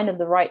of mind and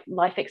the right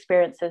life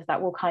experiences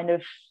that will kind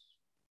of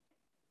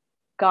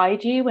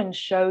guide you and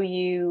show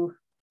you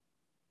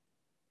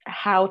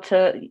how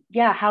to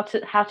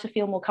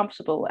feel more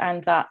comfortable.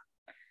 And that,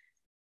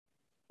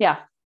 oh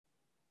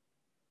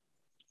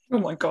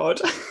my god.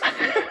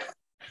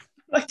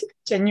 Like,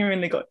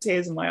 genuinely got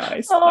tears in my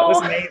eyes. Oh. That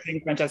was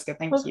amazing, Francesca.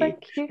 Thank you.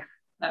 Thank you.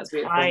 That was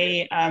beautiful.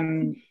 I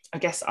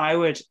guess I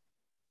would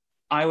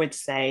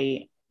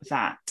say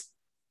that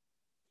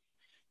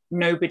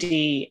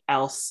nobody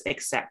else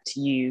except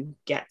you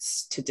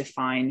gets to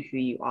define who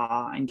you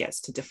are and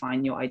gets to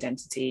define your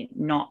identity,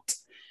 not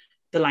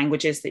the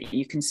languages that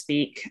you can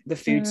speak, the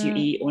foods you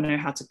eat or know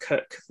how to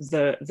cook,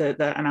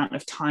 the amount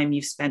of time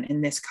you've spent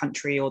in this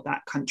country or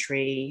that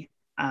country,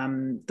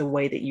 the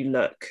way that you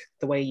look,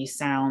 the way you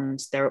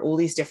sound. There are all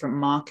these different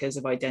markers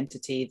of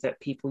identity that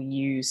people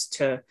use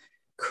to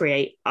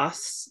create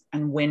us,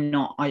 and we're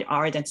not,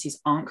 our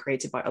identities aren't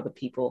created by other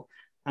people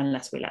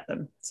unless we let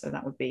them. So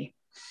that would be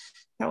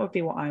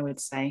what I would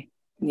say.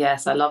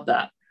 Yes, I love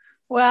that.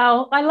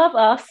 Well, I love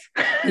us.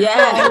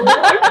 Yeah.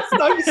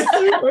 I'm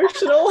so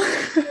emotional.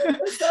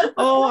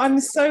 Oh, I'm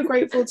so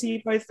grateful to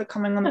you both for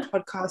coming on the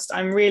podcast.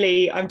 I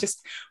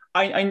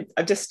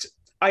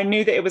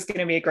knew that it was going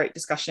to be a great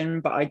discussion,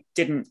 but I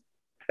didn't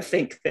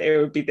think that it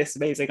would be this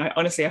amazing.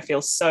 I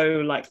feel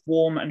so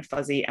warm and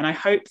fuzzy, and I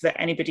hope that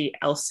anybody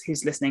else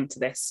who's listening to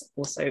this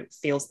also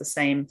feels the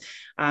same.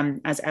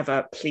 As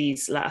ever,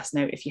 please let us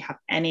know if you have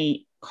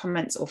any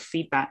comments or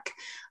feedback.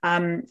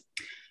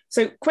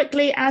 So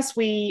quickly, as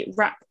we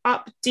wrap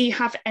up, do you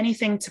have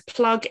anything to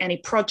plug, any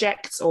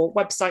projects or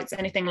websites,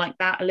 anything like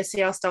that?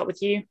 Alicia, I'll start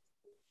with you.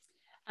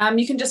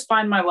 You can just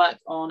find my work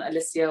on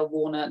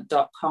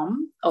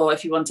aliciawarner.com, or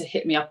if you want to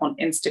hit me up on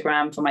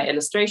Instagram for my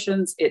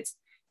illustrations, it's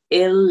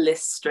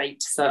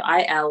illustrate. So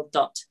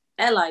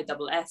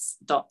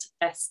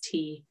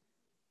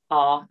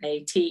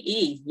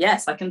il.liss.strate.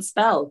 Yes, I can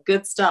spell.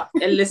 Good stuff.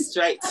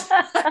 Illustrate.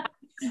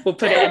 We'll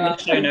put it in the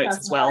show notes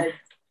as well.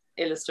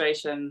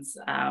 Illustrations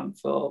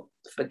for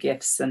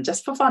gifts and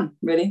just for fun,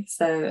 really.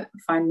 So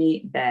find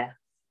me there.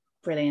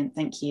 Brilliant.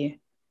 Thank you.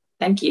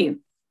 Thank you.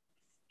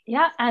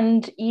 Yeah,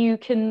 and you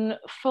can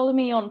follow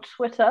me on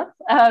Twitter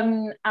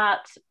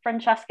at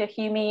Francesca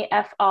Humi,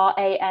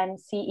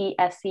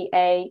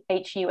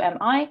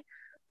 FrancescaHumi,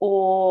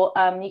 or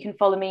you can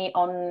follow me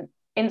on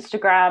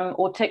Instagram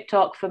or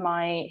TikTok for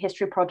my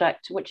history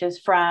project, which is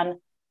Fran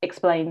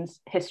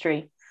Explains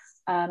History.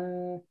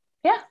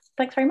 Yeah,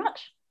 thanks very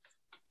much.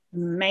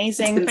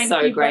 Amazing. Thank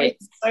you great.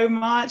 So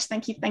much.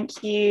 Thank you.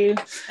 Thank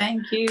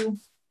you.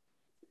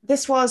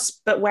 This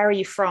was But Where Are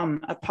You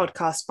From? A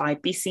podcast by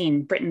Be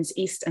Seen, Britain's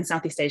East and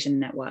Southeast Asian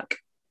network.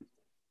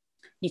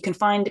 You can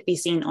find Be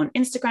Seen on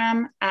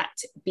Instagram at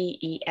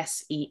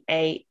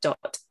BESEA.N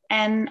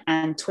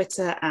and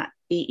Twitter at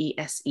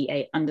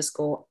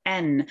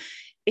BESEA_N.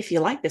 If you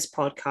like this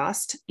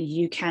podcast,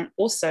 you can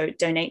also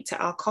donate to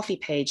our coffee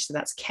page. So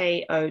that's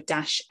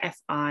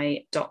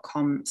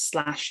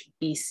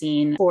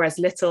ko-fi.com/beseen for as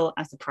little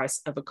as the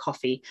price of a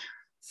coffee.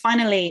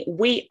 Finally,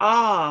 we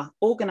are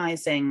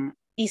organising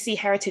EC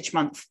Heritage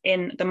Month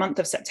in the month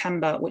of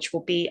September, which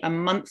will be a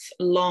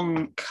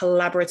month-long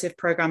collaborative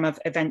program of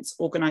events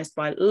organised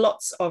by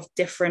lots of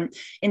different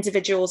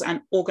individuals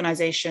and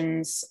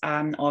organisations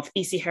of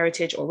EC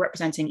heritage or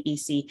representing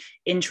EC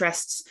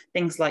interests,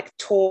 things like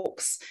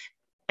talks,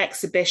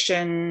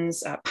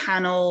 exhibitions,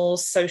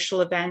 panels,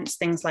 social events,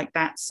 things like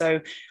that.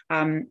 So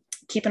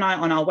keep an eye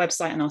on our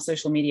website and our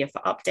social media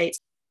for updates.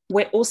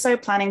 We're also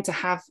planning to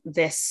have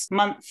this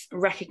month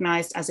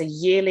recognised as a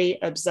yearly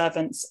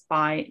observance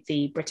by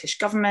the British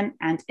government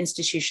and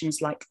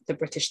institutions like the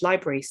British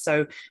Library.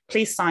 So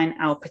please sign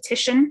our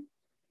petition.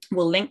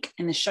 We'll link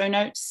in the show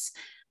notes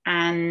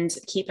and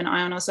keep an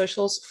eye on our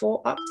socials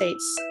for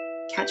updates.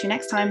 Catch you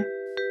next time.